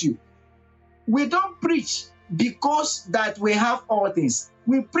means hurt you. We don't preach because that we have all things.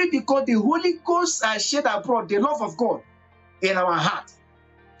 We preach because the Holy Ghost has shed abroad the love of God in our heart.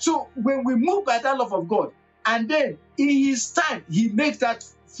 So when we move by that love of God, and then in his time, he makes that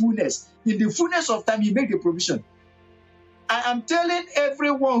fullness. In the fullness of time, he makes the provision. I am telling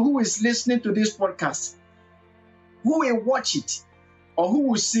everyone who is listening to this podcast, who will watch it or who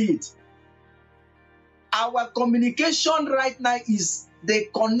will see it, our communication right now is the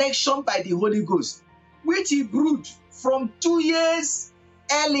connection by the Holy Ghost, which he brewed from 2 years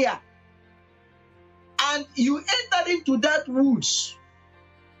earlier. And you entered into that woods,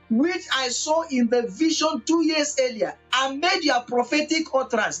 which I saw in the vision 2 years earlier, and made your prophetic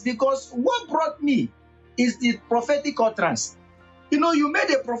utterance, because what brought me is the prophetic utterance. You know, you made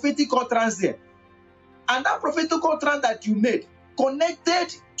a prophetic utterance there. And that prophetic utterance that you made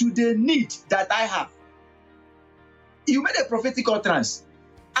connected to the need that I have. You made a prophetic utterance,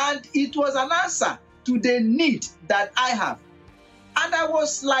 and it was an answer to the need that I have. And I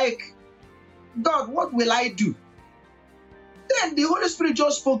was like, God, what will I do? Then the Holy Spirit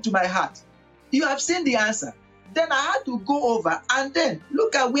just spoke to my heart. You have seen the answer. Then I had to go over and then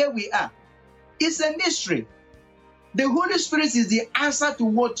look at where we are. It's a mystery. The Holy Spirit is the answer to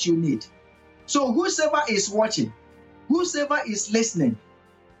what you need. So whosoever is watching, whosoever is listening,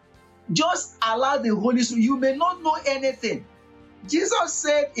 just allow the Holy Spirit. You may not know anything. Jesus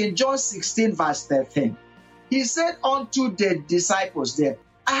said in John 16, verse 13, he said unto the disciples there,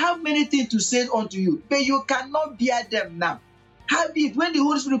 I have many things to say unto you, but you cannot bear them now. Howbeit, when the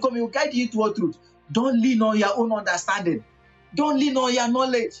Holy Spirit comes, he will guide you to all truth. Don't lean on your own understanding. Don't lean on your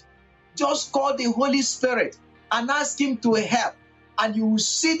knowledge. Just call the Holy Spirit and ask him to help. And you will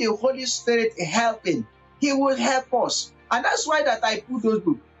see the Holy Spirit helping. He will help us. And that's why that I put those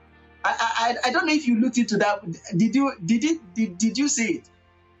books. I don't know if you looked into that. Did you see it?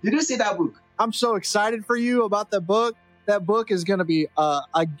 Did you see that book? I'm so excited for you about that book. That book is going to be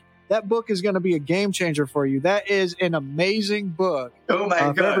a game changer for you. That is an amazing book. Oh my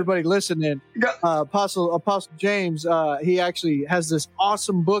God! For everybody listening, Apostle James, he actually has this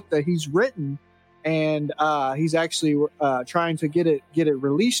awesome book that he's written, and he's actually trying to get it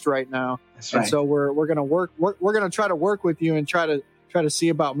released right now. That's right. And so we're gonna work. We're gonna try to work with you and try to see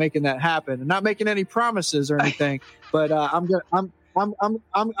about making that happen. And not making any promises or anything, but I'm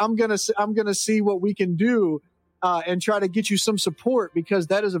gonna see what we can do. And try to get you some support, because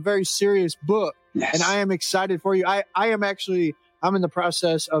that is a very serious book. Yes. And I am excited for you. I'm in the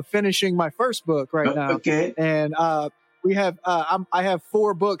process of finishing my first book right now. Okay. And I have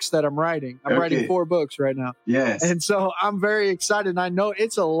 4 books that I'm writing. I'm writing 4 books right now. Yes. And so I'm very excited. And I know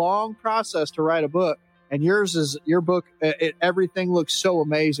it's a long process to write a book, and your book, everything looks so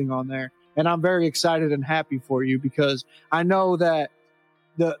amazing on there. And I'm very excited and happy for you, because I know that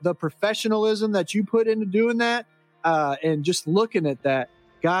the professionalism that you put into doing that, and just looking at that,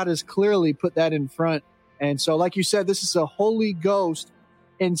 God has clearly put that in front. And so, like you said, this is a Holy Ghost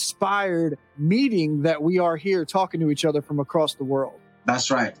inspired meeting that we are here talking to each other from across the world. That's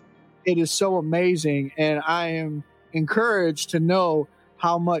right. It is so amazing. And I am encouraged to know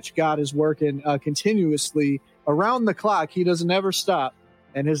how much God is working continuously around the clock. He doesn't ever stop.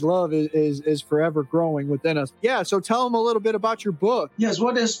 And his love is forever growing within us. Yeah, so tell them a little bit about your book. Yes,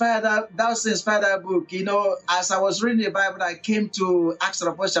 what inspired that book? You know, as I was reading the Bible, I came to Acts of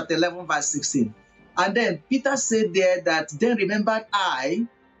the Apostles chapter 11, verse 16. And then Peter said there that, then remembered I,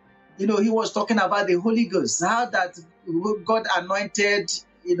 he was talking about the Holy Ghost, how that God anointed,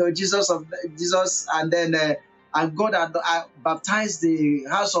 Jesus, and then and God had baptized the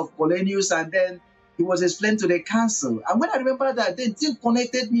house of Cornelius, and then he was explained to the council. And when I remember that, then it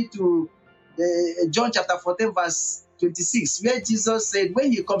connected me to John chapter 14, verse 26, where Jesus said,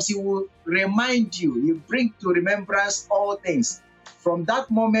 when he comes, he will remind you, he will bring to remembrance all things. From that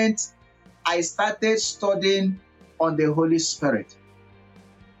moment, I started studying on the Holy Spirit.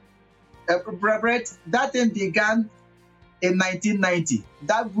 That thing began in 1990.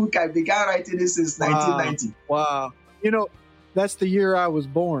 That book, I began writing it since 1990. Wow. You know, that's the year I was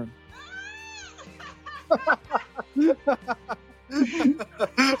born.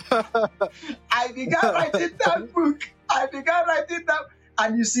 I began writing that book.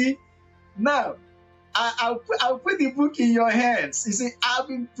 And you see, now, I'll put the book in your hands. You see, I've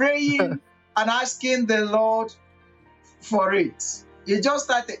been praying and asking the Lord for it. It just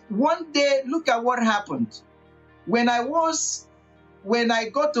started. One day, look at what happened. When I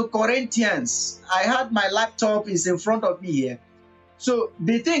got to Corinthians, I had my laptop is in front of me here. So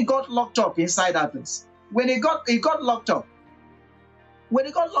the thing got locked up inside Athens. When it got locked up,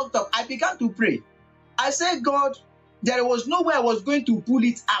 I began to pray. I said, God, there was no way I was going to pull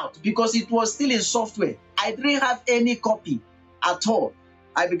it out because it was still in software. I didn't have any copy at all.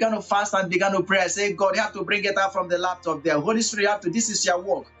 I began to fast and began to pray. I said, God, you have to bring it out from the laptop there. Holy Spirit, this is your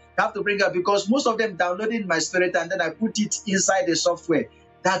work. You have to bring it out because most of them downloaded in my spirit and then I put it inside the software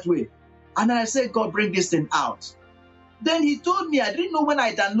that way. And then I said, God, bring this thing out. Then he told me, I didn't know when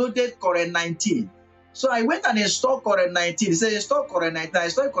I downloaded Current 19. So I went and installed Current 19. He said, install Current 19. I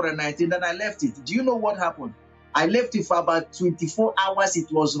installed Current 19, then I left it. Do you know what happened? I left it for about 24 hours. It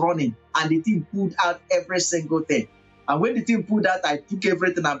was running and the thing pulled out every single thing. And when the thing pulled out, I took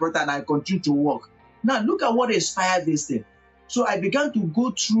everything I brought and I continued to work. Now, look at what inspired this thing. So I began to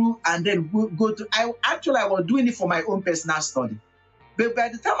go through and then go to, I was doing it for my own personal study. But by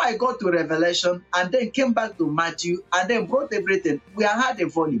the time I got to Revelation and then came back to Matthew and then brought everything, we had a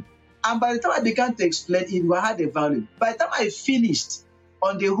volume. And by the time I began to explain it, we had a volume. By the time I finished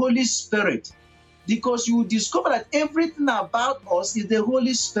on the Holy Spirit, because you will discover that everything about us is the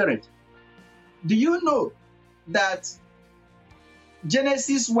Holy Spirit. Do you know that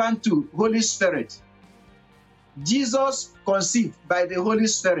Genesis 1:2, Holy Spirit, Jesus conceived by the Holy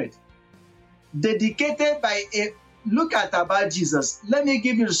Spirit, dedicated by a, look at about Jesus. Let me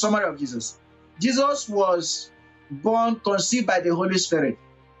give you the summary of Jesus. Jesus was born, conceived by the Holy Spirit.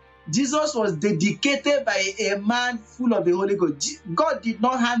 Jesus was dedicated by a man full of the Holy Ghost. God did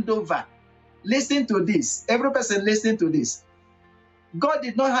not hand over. Listen to this. Every person listen to this. God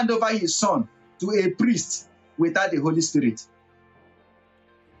did not hand over his son to a priest without the Holy Spirit.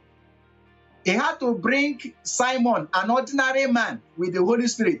 He had to bring Simon, an ordinary man with the Holy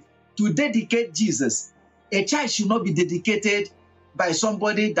Spirit, to dedicate Jesus. A child should not be dedicated by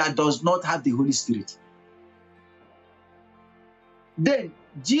somebody that does not have the Holy Spirit. Then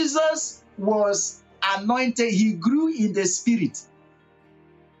Jesus was anointed. He grew in the Spirit.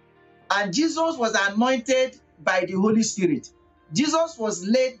 And Jesus was anointed by the Holy Spirit. Jesus was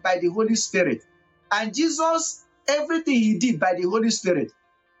led by the Holy Spirit. And Jesus, everything he did by the Holy Spirit.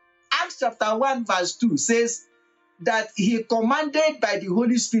 Acts chapter 1 verse 2 says that he commanded by the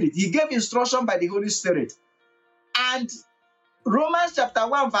Holy Spirit. He gave instruction by the Holy Spirit. And Romans chapter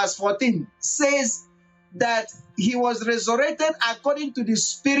 1 verse 14 says that he was resurrected according to the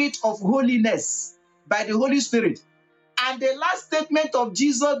Spirit of holiness by the Holy Spirit. And the last statement of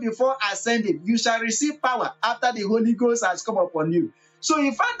Jesus before ascending, you shall receive power after the Holy Ghost has come upon you. So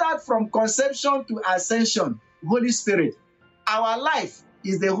you find that from conception to ascension, Holy Spirit. Our life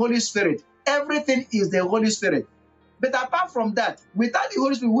is the Holy Spirit. Everything is the Holy Spirit. But apart from that, without the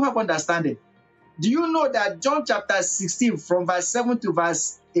Holy Spirit, we have understanding. Do you know that John chapter 16 from verse 7 to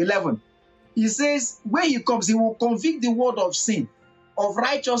verse 11, he says, when he comes, he will convict the world of sin, of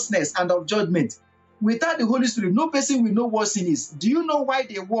righteousness, and of judgment. Without the Holy Spirit, no person will know what sin is. Do you know why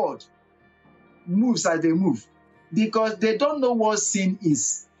the world moves as they move? Because they don't know what sin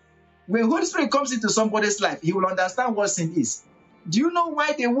is. When Holy Spirit comes into somebody's life, he will understand what sin is. Do you know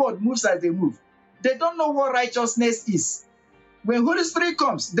why the world moves as they move? They don't know what righteousness is. When Holy Spirit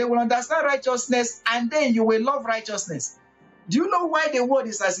comes, they will understand righteousness and then you will love righteousness. Do you know why the world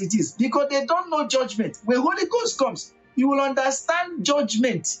is as it is? Because they don't know judgment. When Holy Ghost comes, you will understand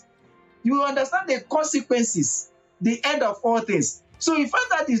judgment. You will understand the consequences, the end of all things. So in fact,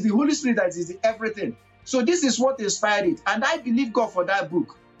 that is the Holy Spirit that is everything. So this is what inspired it. And I believe God for that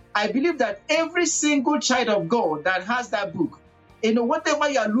book. I believe that every single child of God that has that book, whatever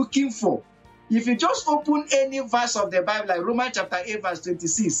you are looking for, if you just open any verse of the Bible, like Romans chapter 8, verse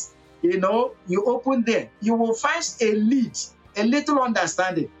 26, you open there, you will find a lead, a little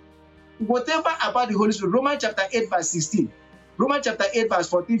understanding. Whatever about the Holy Spirit, Romans chapter 8, verse 16, Romans chapter 8, verse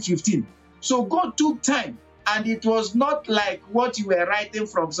 14, 15. So God took time, and it was not like what you were writing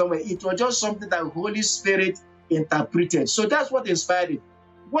from somewhere. It was just something that the Holy Spirit interpreted. So that's what inspired it.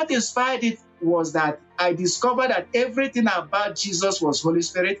 What inspired it was that I discovered that everything about Jesus was Holy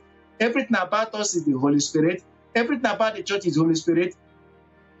Spirit. Everything about us is the Holy Spirit. Everything about the church is Holy Spirit.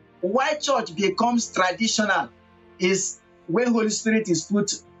 Why church becomes traditional is when Holy Spirit is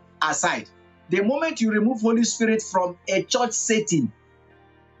put aside. The moment you remove Holy Spirit from a church setting,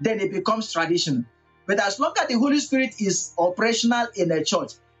 then it becomes traditional. But as long as the Holy Spirit is operational in a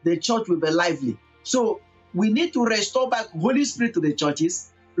church, the church will be lively. So we need to restore back Holy Spirit to the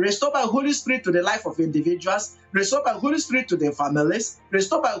churches, restore back Holy Spirit to the life of individuals, restore back Holy Spirit to their families,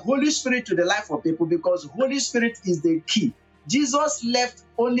 restore back Holy Spirit to the life of people, because Holy Spirit is the key. Jesus left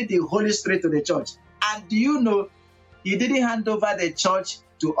only the Holy Spirit to the church. And do you know, he didn't hand over the church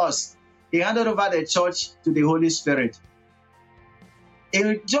to us. He handed over the church to the Holy Spirit.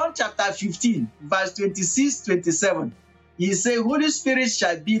 In John chapter 15, verse 26-27, he said, Holy Spirit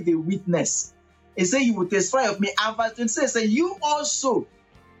shall be the witness. He said, he will testify of me. And verse 26 says, you also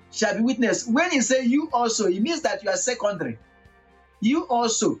shall be witness. When he says you also, it means that you are secondary. You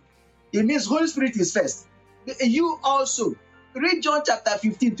also. It means Holy Spirit is first. You also. Read John chapter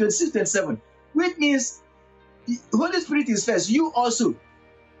 15, 26-27, which means Holy Spirit is first. You also.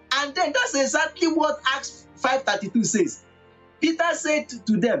 And then that's exactly what Acts 5:32 says. Peter said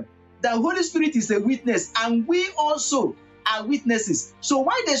to them, the Holy Spirit is a witness, and we also are witnesses. So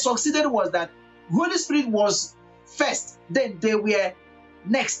why they succeeded was that Holy Spirit was first, then they were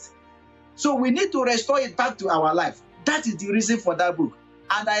next. So we need to restore it back to our life. That is the reason for that book.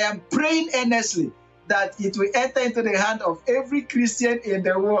 And I am praying earnestly that it will enter into the hand of every Christian in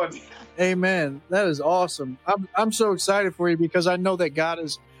the world. Amen. That is awesome. I'm so excited for you, because I know that God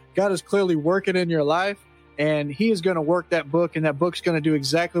is clearly working in your life, and he is going to work that book, and that book's going to do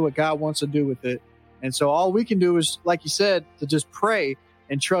exactly what God wants to do with it. And so all we can do is, like you said, to just pray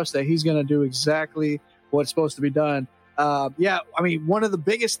and trust that he's going to do exactly what's supposed to be done. One of the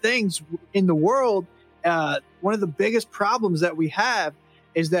biggest things in the world, one of the biggest problems that we have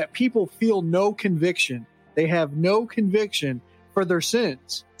is that people feel no conviction. They have no conviction for their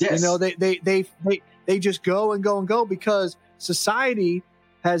sins. Yes. You know, they just go and go and go, because society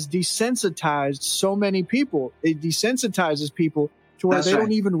has desensitized so many people. It desensitizes people to where they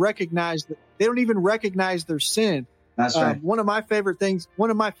don't even recognize their sin. That's right. One of my favorite things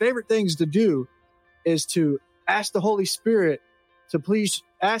to do is to ask the Holy Spirit to please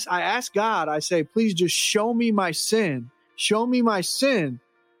ask God, I say, please just show me my sin. Show me my sin.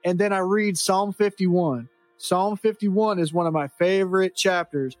 And then I read Psalm 51. Psalm 51 is one of my favorite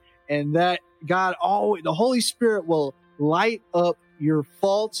chapters. And that the Holy Spirit will light up your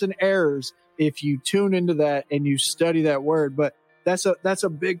faults and errors if you tune into that and you study that word. But that's a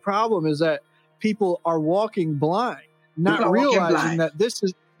big problem, is that people are walking blind, not realizing that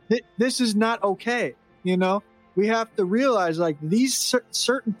this is not okay. You know, we have to realize, like, these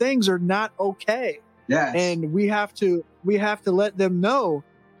certain things are not okay. Yes. And we have to let them know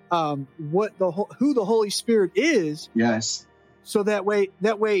who the Holy Spirit is. Yes. So that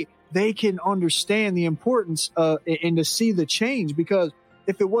way they can understand the importance and to see the change. Because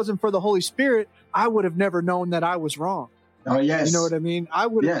if it wasn't for the Holy Spirit, I would have never known that I was wrong. Oh, yes. You know what I mean? I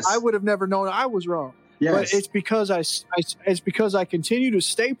would have never known I was wrong. Yes. But it's because I continue to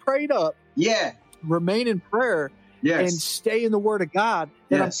stay prayed up. Yeah. Remain in prayer. Yes. And stay in the Word of God,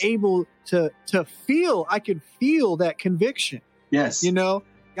 that Yes. I'm able to feel. I can feel that conviction. Yes. You know,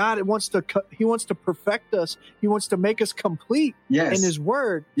 God wants to perfect us. He wants to make us complete Yes. in His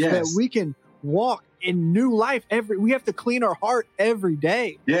Word, Yes. so that we can walk in new life. We have to clean our heart every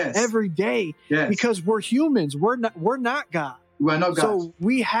day. Yes. Every day. Yes. Because we're humans. We're not God. We are not God. So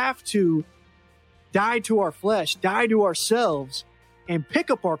we have to die to our flesh, die to ourselves, and pick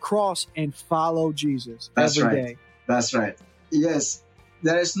up our cross and follow Jesus every day. That's right. Yes.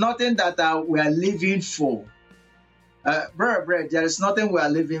 There is nothing that we are living for. Brother, there is nothing we are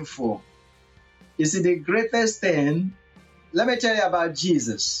living for. You see, the greatest thing, let me tell you about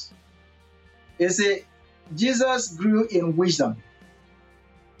Jesus. You see, Jesus grew in wisdom.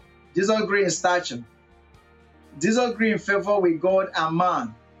 Jesus grew in stature. Jesus grew in favor with God and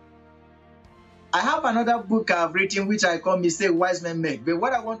man. I have another book I've written which I call Mistake Wise Men Make. But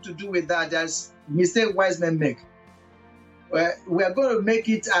what I want to do with that, there's Mistake Wise Men Make. We are going to make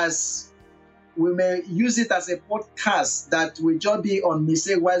it as, we may use it as a podcast that will just be on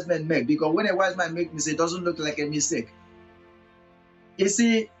Mistake Wise Men Make. Because when a wise man makes mistake, it doesn't look like a mistake. You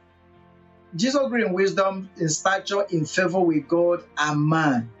see, Jesus grew in wisdom, in stature, in favor with God and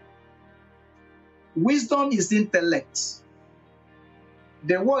man. Wisdom is intellect.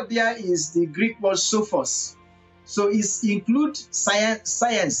 The word there is the Greek word sophos. So it includes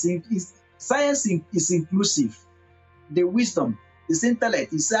science. Science is inclusive. The wisdom is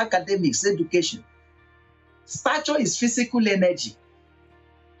intellect, is academics, education. Stature is physical energy.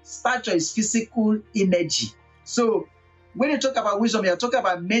 Stature is physical energy. So when you talk about wisdom, you're talking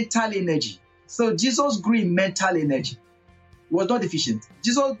about mental energy. So Jesus grew in mental energy. He was not deficient.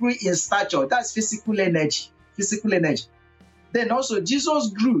 Jesus grew in stature. That's physical energy. Physical energy. Then also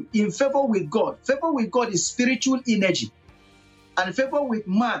Jesus grew in favor with God. Favor with God is spiritual energy. And favor with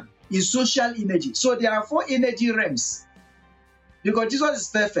man is social energy. So there are 4 energy realms. Because Jesus is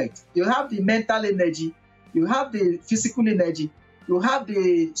perfect. You have the mental energy, you have the physical energy, you have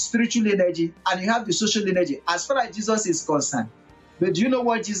the spiritual energy, and you have the social energy, as far as Jesus is concerned. But do you know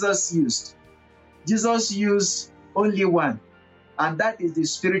what Jesus used? Jesus used only one, and that is the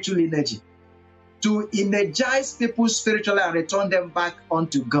spiritual energy, to energize people spiritually and return them back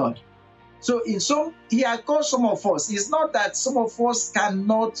unto God. So he had called some of us. It's not that some of us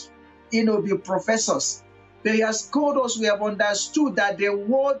cannot, be professors. But he has called us, we have understood that the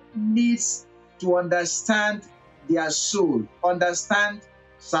world needs to understand their soul, understand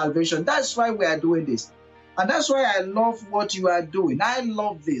salvation. That's why we are doing this. And that's why I love what you are doing. I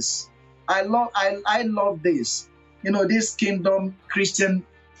love this. I love this. This Kingdom Christian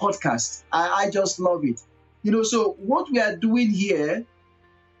podcast. I just love it. So what we are doing here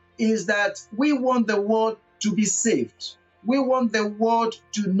is that we want the world to be saved. We want the world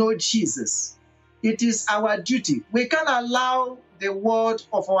to know Jesus. It is our duty. We can't allow the world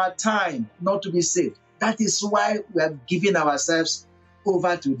of our time not to be saved. That is why we have given ourselves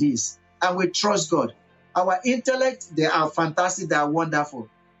over to this. And we trust God. Our intellect, they are fantastic, they are wonderful.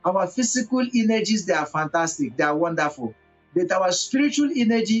 Our physical energies, they are fantastic, they are wonderful. But our spiritual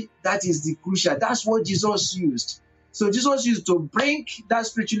energy, that is the crucial. That's what Jesus used. So Jesus used to bring that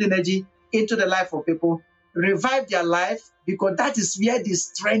spiritual energy into the life of people, revive their life, because that is where the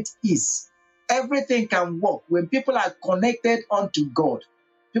strength is. Everything can work when people are connected unto God.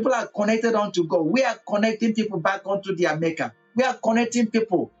 People are connected unto God. We are connecting people back onto their maker. We are connecting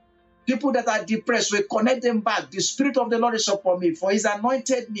people that are depressed. We connect them back. The Spirit of the Lord is upon me, for He's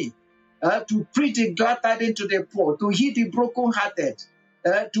anointed me to preach the glad tidings to the poor, to heal the brokenhearted,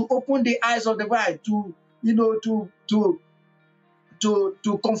 to open the eyes of the blind, to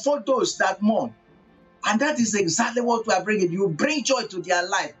comfort those that mourn. And that is exactly what we are bringing. You bring joy to their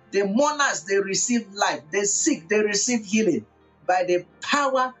life. The mourners, they receive life. The sick, they receive healing by the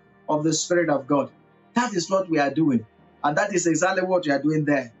power of the Spirit of God. That is what we are doing. And that is exactly what we are doing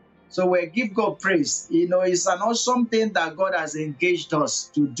there. So we give God praise. It's an awesome thing that God has engaged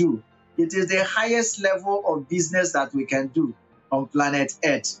us to do. It is the highest level of business that we can do on planet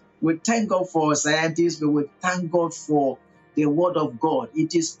Earth. We thank God for scientists, but we thank God for the Word of God.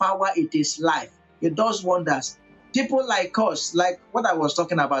 It is power, it is life. It does wonders. People like us, like what I was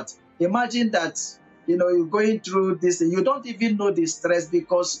talking about, imagine that, you're going through this, you don't even know the stress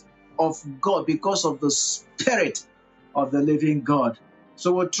because of God, because of the Spirit of the living God.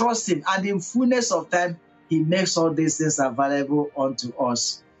 So we trust Him, and in fullness of time, He makes all these things available unto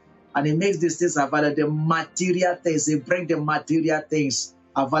us. And He makes these things available, the material things, He brings the material things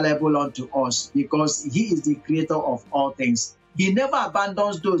available unto us, because He is the creator of all things. He never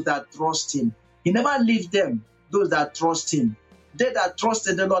abandons those that trust Him. He never leaves them, those that trust Him. They that trust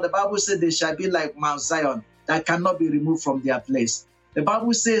in the Lord, the Bible says they shall be like Mount Zion, that cannot be removed from their place. The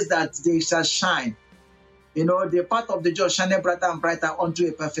Bible says that they shall shine. The path of the just shining brighter and brighter unto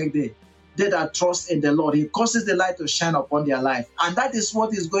a perfect day. They that trust in the Lord, He causes the light to shine upon their life. And that is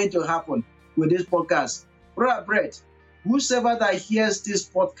what is going to happen with this podcast. Brother Brett, whosoever that hears this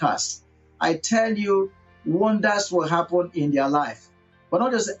podcast, I tell you, wonders will happen in their life. But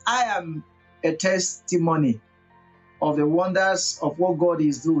not just, I am a testimony of the wonders of what God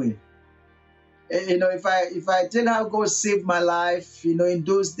is doing. If I tell how God saved my life, in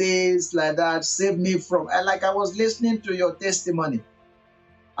those days like that, saved me from, like I was listening to your testimony.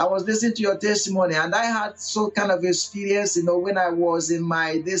 And I had some kind of experience, when I was in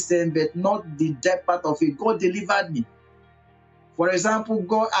my destiny, but not the depth part of it. God delivered me. For example,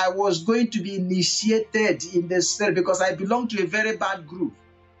 I was going to be initiated in the Spirit because I belonged to a very bad group.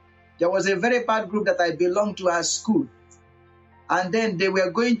 There was a very bad group that I belonged to at school. And then they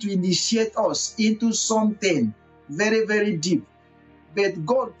were going to initiate us into something very, very deep. But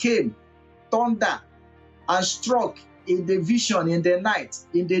God came, thunder, and struck in the vision, in the night,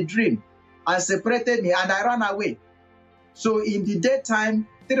 in the dream, and separated me, and I ran away. So in the daytime,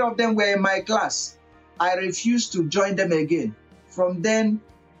 3 of them were in my class. I refused to join them again. From then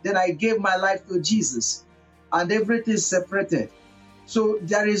I gave my life to Jesus, and everything separated. So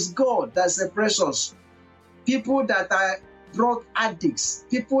there is God that separates us. People that are drug addicts,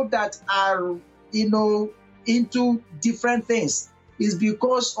 people that are, into different things, is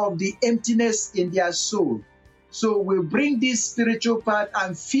because of the emptiness in their soul. So we bring this spiritual part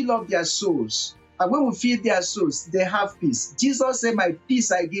and fill up their souls. And when we fill their souls, they have peace. Jesus said, my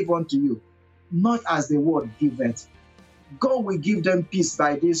peace I give unto you, not as the world giveth. God will give them peace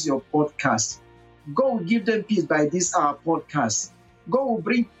by this your podcast. God will give them peace by this our podcast. God will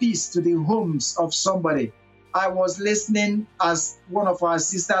bring peace to the homes of somebody. I was listening as one of our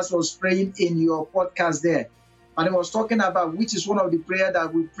sisters was praying in your podcast there. And it was talking about which is one of the prayer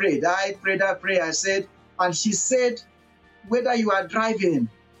that we prayed. I prayed that prayer, I said, and she said, whether you are driving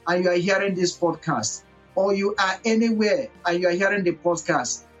and you are hearing this podcast, or you are anywhere and you are hearing the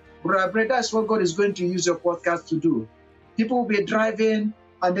podcast, brother, that's what God is going to use your podcast to do. People will be driving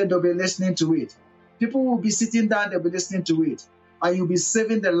and then they'll be listening to it. People will be sitting down, they'll be listening to it. And you'll be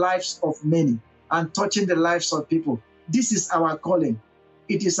saving the lives of many and touching the lives of people. This is our calling.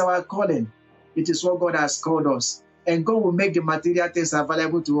 It is our calling. It is what God has called us. And God will make the material things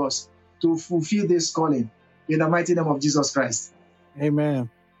available to us to fulfill this calling in the mighty name of Jesus Christ. Amen.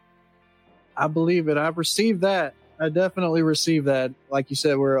 I believe it. I've received that. I definitely received that. Like you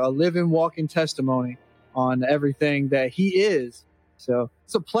said, we're a living, walking testimony on everything that He is. So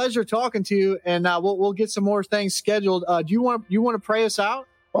it's a pleasure talking to you, and we'll get some more things scheduled. Do you want to pray us out?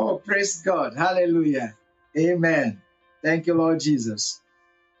 Oh, praise God. Hallelujah. Amen. Thank you, Lord Jesus.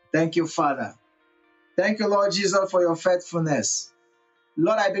 Thank you, Father. Thank you, Lord Jesus, for your faithfulness.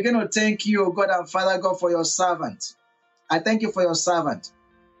 Lord, I begin to thank you, God and Father God, for your servant. I thank you for your servant.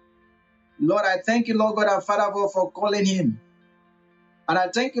 Lord, I thank you, Lord God and Father God, for calling him. And I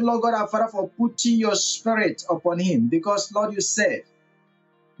thank you, Lord God and Father, for putting your spirit upon him. Because, Lord, you said,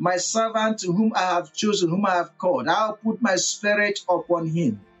 my servant whom I have chosen, whom I have called, I'll put my spirit upon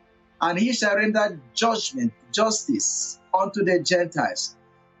him. And he shall render judgment, justice unto the Gentiles.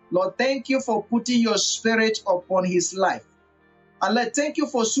 Lord, thank you for putting your spirit upon his life. And Lord, thank you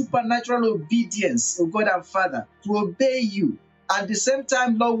for supernatural obedience, O God and Father, to obey you. At the same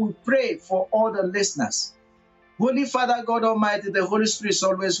time, Lord, we pray for all the listeners. Holy Father, God Almighty, the Holy Spirit is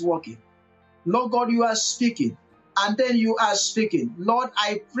always working. Lord God, you are speaking, and then you are speaking. Lord,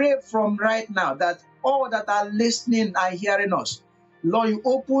 I pray from right now that all that are listening and hearing us, Lord, you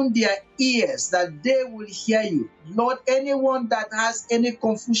open their ears that they will hear you. Lord, anyone that has any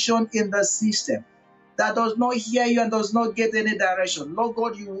confusion in the system, that does not hear you and does not get any direction, Lord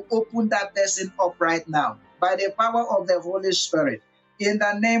God, you will open that person up right now by the power of the Holy Spirit in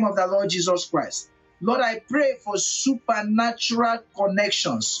the name of the Lord Jesus Christ. Lord, I pray for supernatural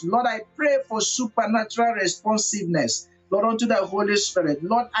connections. Lord, I pray for supernatural responsiveness, Lord, unto the Holy Spirit.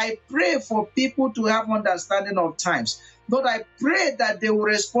 Lord, I pray for people to have understanding of times. Lord, I pray that they will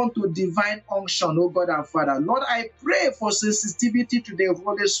respond to divine unction, oh God and Father. Lord, I pray for sensitivity to the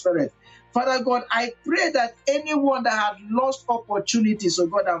Holy Spirit. Father God, I pray that anyone that had lost opportunities, oh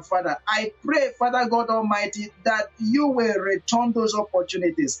God and Father, I pray, Father God Almighty, that you will return those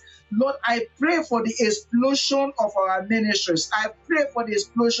opportunities. Lord, I pray for the explosion of our ministries. I pray for the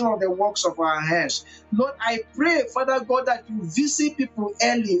explosion of the works of our hands. Lord, I pray, Father God, that you visit people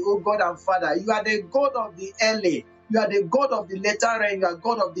early, oh God and Father. You are the God of the early. You are the God of the later rain. You are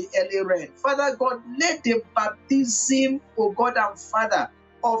God of the early rain. Father God, let the baptism, oh God and Father,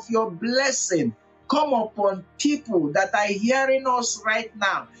 of your blessing come upon people that are hearing us right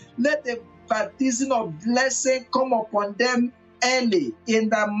now. Let the baptism of blessing come upon them early in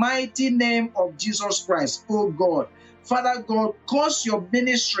the mighty name of Jesus Christ, oh God. Father God, cause your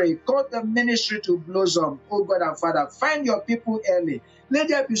ministry, cause the ministry to blossom, oh God and Father. Find your people early. Let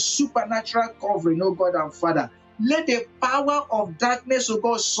there be supernatural covering, oh God and Father. Let the power of darkness, oh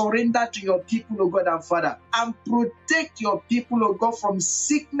God, surrender to your people, oh God and Father, and protect your people, oh God, from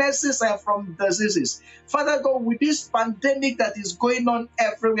sicknesses and from diseases. Father God, with this pandemic that is going on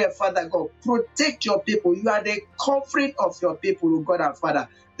everywhere, Father God, protect your people. You are the covering of your people, oh God and Father.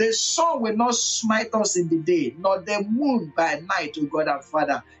 The sun will not smite us in the day, nor the moon by night, O God and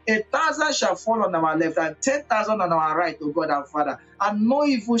Father. 1,000 shall fall on our left and 10,000 on our right, O God and Father. And no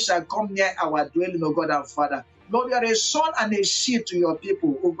evil shall come near our dwelling, O God and Father. Lord, you are a sun and a shield to your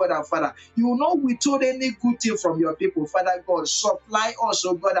people, O God and Father. You will not withhold any good thing from your people, Father God. Supply us,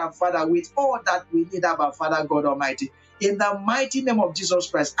 O God and Father, with all that we need, our Father God Almighty. In the mighty name of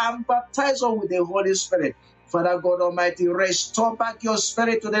Jesus Christ, and baptize us with the Holy Spirit. Father God Almighty, restore back your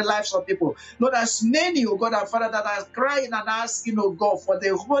spirit to the lives of people. Lord, as many, oh God and Father, that are crying and asking, oh God, for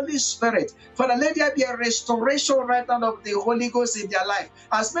the Holy Spirit. Father, let there be a restoration right now of the Holy Ghost in their life.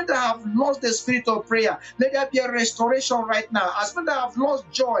 As many that have lost the spirit of prayer, let there be a restoration right now. As many that have lost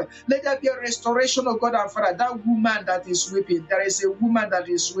joy, let there be a restoration, oh God and Father. That woman that is weeping, there is a woman that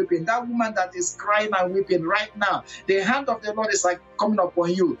is weeping. That woman that is crying and weeping right now. The hand of the Lord is like coming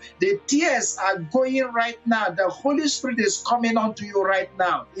upon you. The tears are going right now. The Holy Spirit is coming onto you right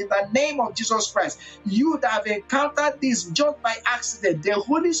now. In the name of Jesus Christ, you that have encountered this just by accident, the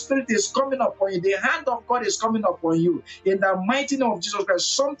Holy Spirit is coming upon you. The hand of God is coming upon you. In the mighty name of Jesus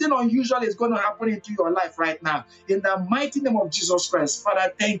Christ, something unusual is going to happen into your life right now. In the mighty name of Jesus Christ,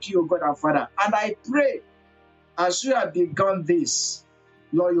 Father, thank you, God and Father. And I pray, as you have begun this,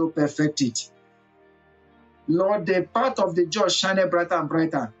 Lord, you perfect it. Lord, the path of the just shine brighter and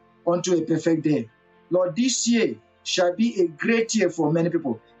brighter unto a perfect day. Lord, this year shall be a great year for many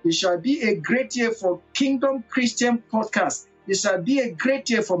people. It shall be a great year for Kingdom Christian Podcast. It shall be a great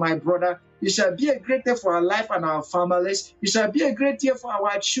year for my brother. It shall be a great year for our life and our families. It shall be a great year for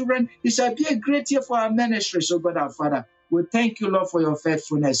our children. It shall be a great year for our ministries, oh God and Father. We thank you, Lord, for your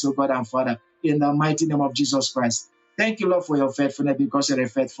faithfulness, oh God and Father, in the mighty name of Jesus Christ. Thank you, Lord, for your faithfulness because you're a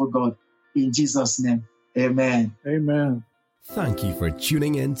faithful God. In Jesus' name, amen. Amen. Thank you for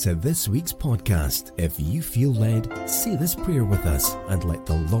tuning in to this week's podcast. If you feel led, say this prayer with us and let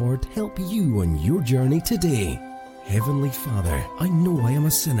the Lord help you on your journey today. Heavenly Father, I know I am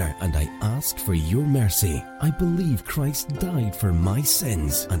a sinner and I ask for your mercy. I believe Christ died for my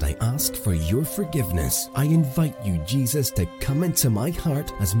sins and I ask for your forgiveness. I invite you, Jesus, to come into my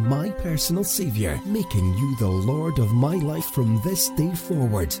heart as my personal Savior, making you the Lord of my life from this day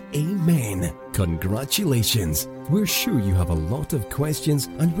forward. Amen. Congratulations. We're sure you have a lot of questions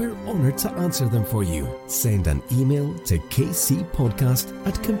and we're honored to answer them for you. Send an email to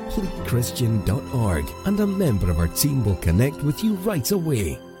kcpodcast@completechristian.org and a member of our team will connect with you right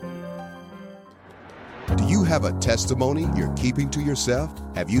away. Do you have a testimony you're keeping to yourself?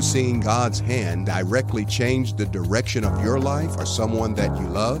 Have you seen God's hand directly change the direction of your life or someone that you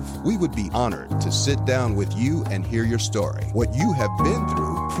love? We would be honored to sit down with you and hear your story. What you have been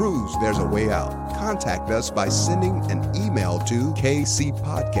through proves there's a way out. Contact us by sending an email to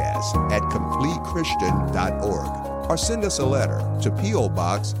kcpodcast@completechristian.org or send us a letter to P.O.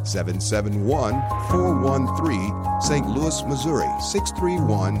 Box 771-413, St. Louis, Missouri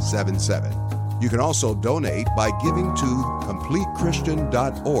 63177. You can also donate by giving to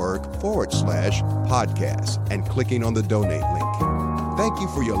completechristian.org/podcast and clicking on the donate link. Thank you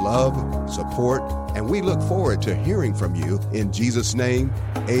for your love, support, and we look forward to hearing from you. In Jesus' name,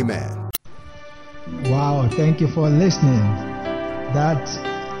 amen. Wow, thank you for listening. That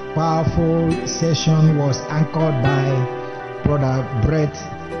powerful session was anchored by Brother Brett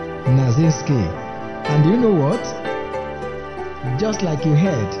Narzinski. And you know what? Just like you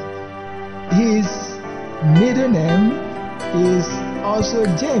heard, his middle name is also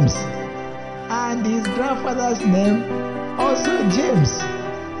James, and his grandfather's name also James.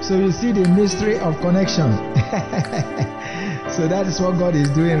 So you see the mystery of connection. So that is what God is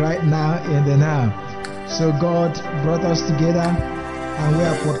doing right now in the now. So God brought us together and we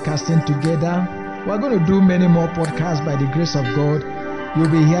are podcasting together. We're going to do many more podcasts by the grace of God. You'll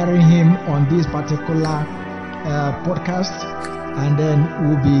be hearing him on this particular podcast, and then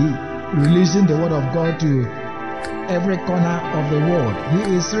we'll be releasing the word of God to every corner of the world. He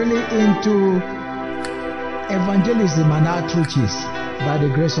is really into evangelism and outreaches by the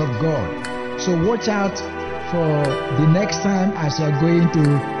grace of God. So watch out for the next time as you are going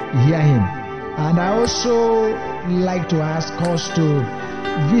to hear him. And I also like to ask us to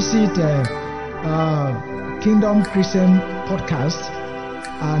visit Kingdom Christian Podcast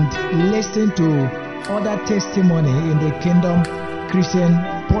and listen to other testimony in the Kingdom Christian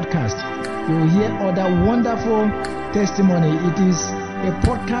Podcast. You will hear other wonderful testimony. It is a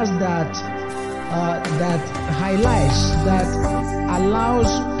podcast that highlights, that allows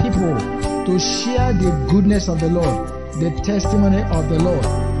people to share the goodness of the Lord, the testimony of the Lord,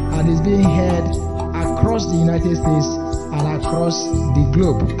 and is being heard across the United States and across the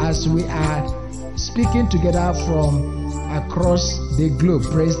globe as we are speaking together from across the globe.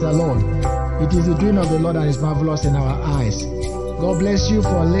 Praise the Lord. It is the doing of the Lord and is marvelous in our eyes. God bless you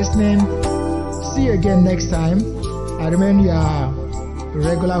for listening. See you again next time. I remain your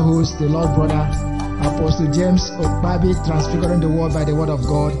regular host, the Lord Brother, Apostle James Okpabi, transfiguring the world by the word of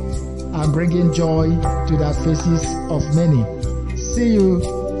God and bringing joy to the faces of many. See you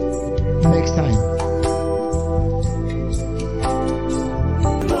next time.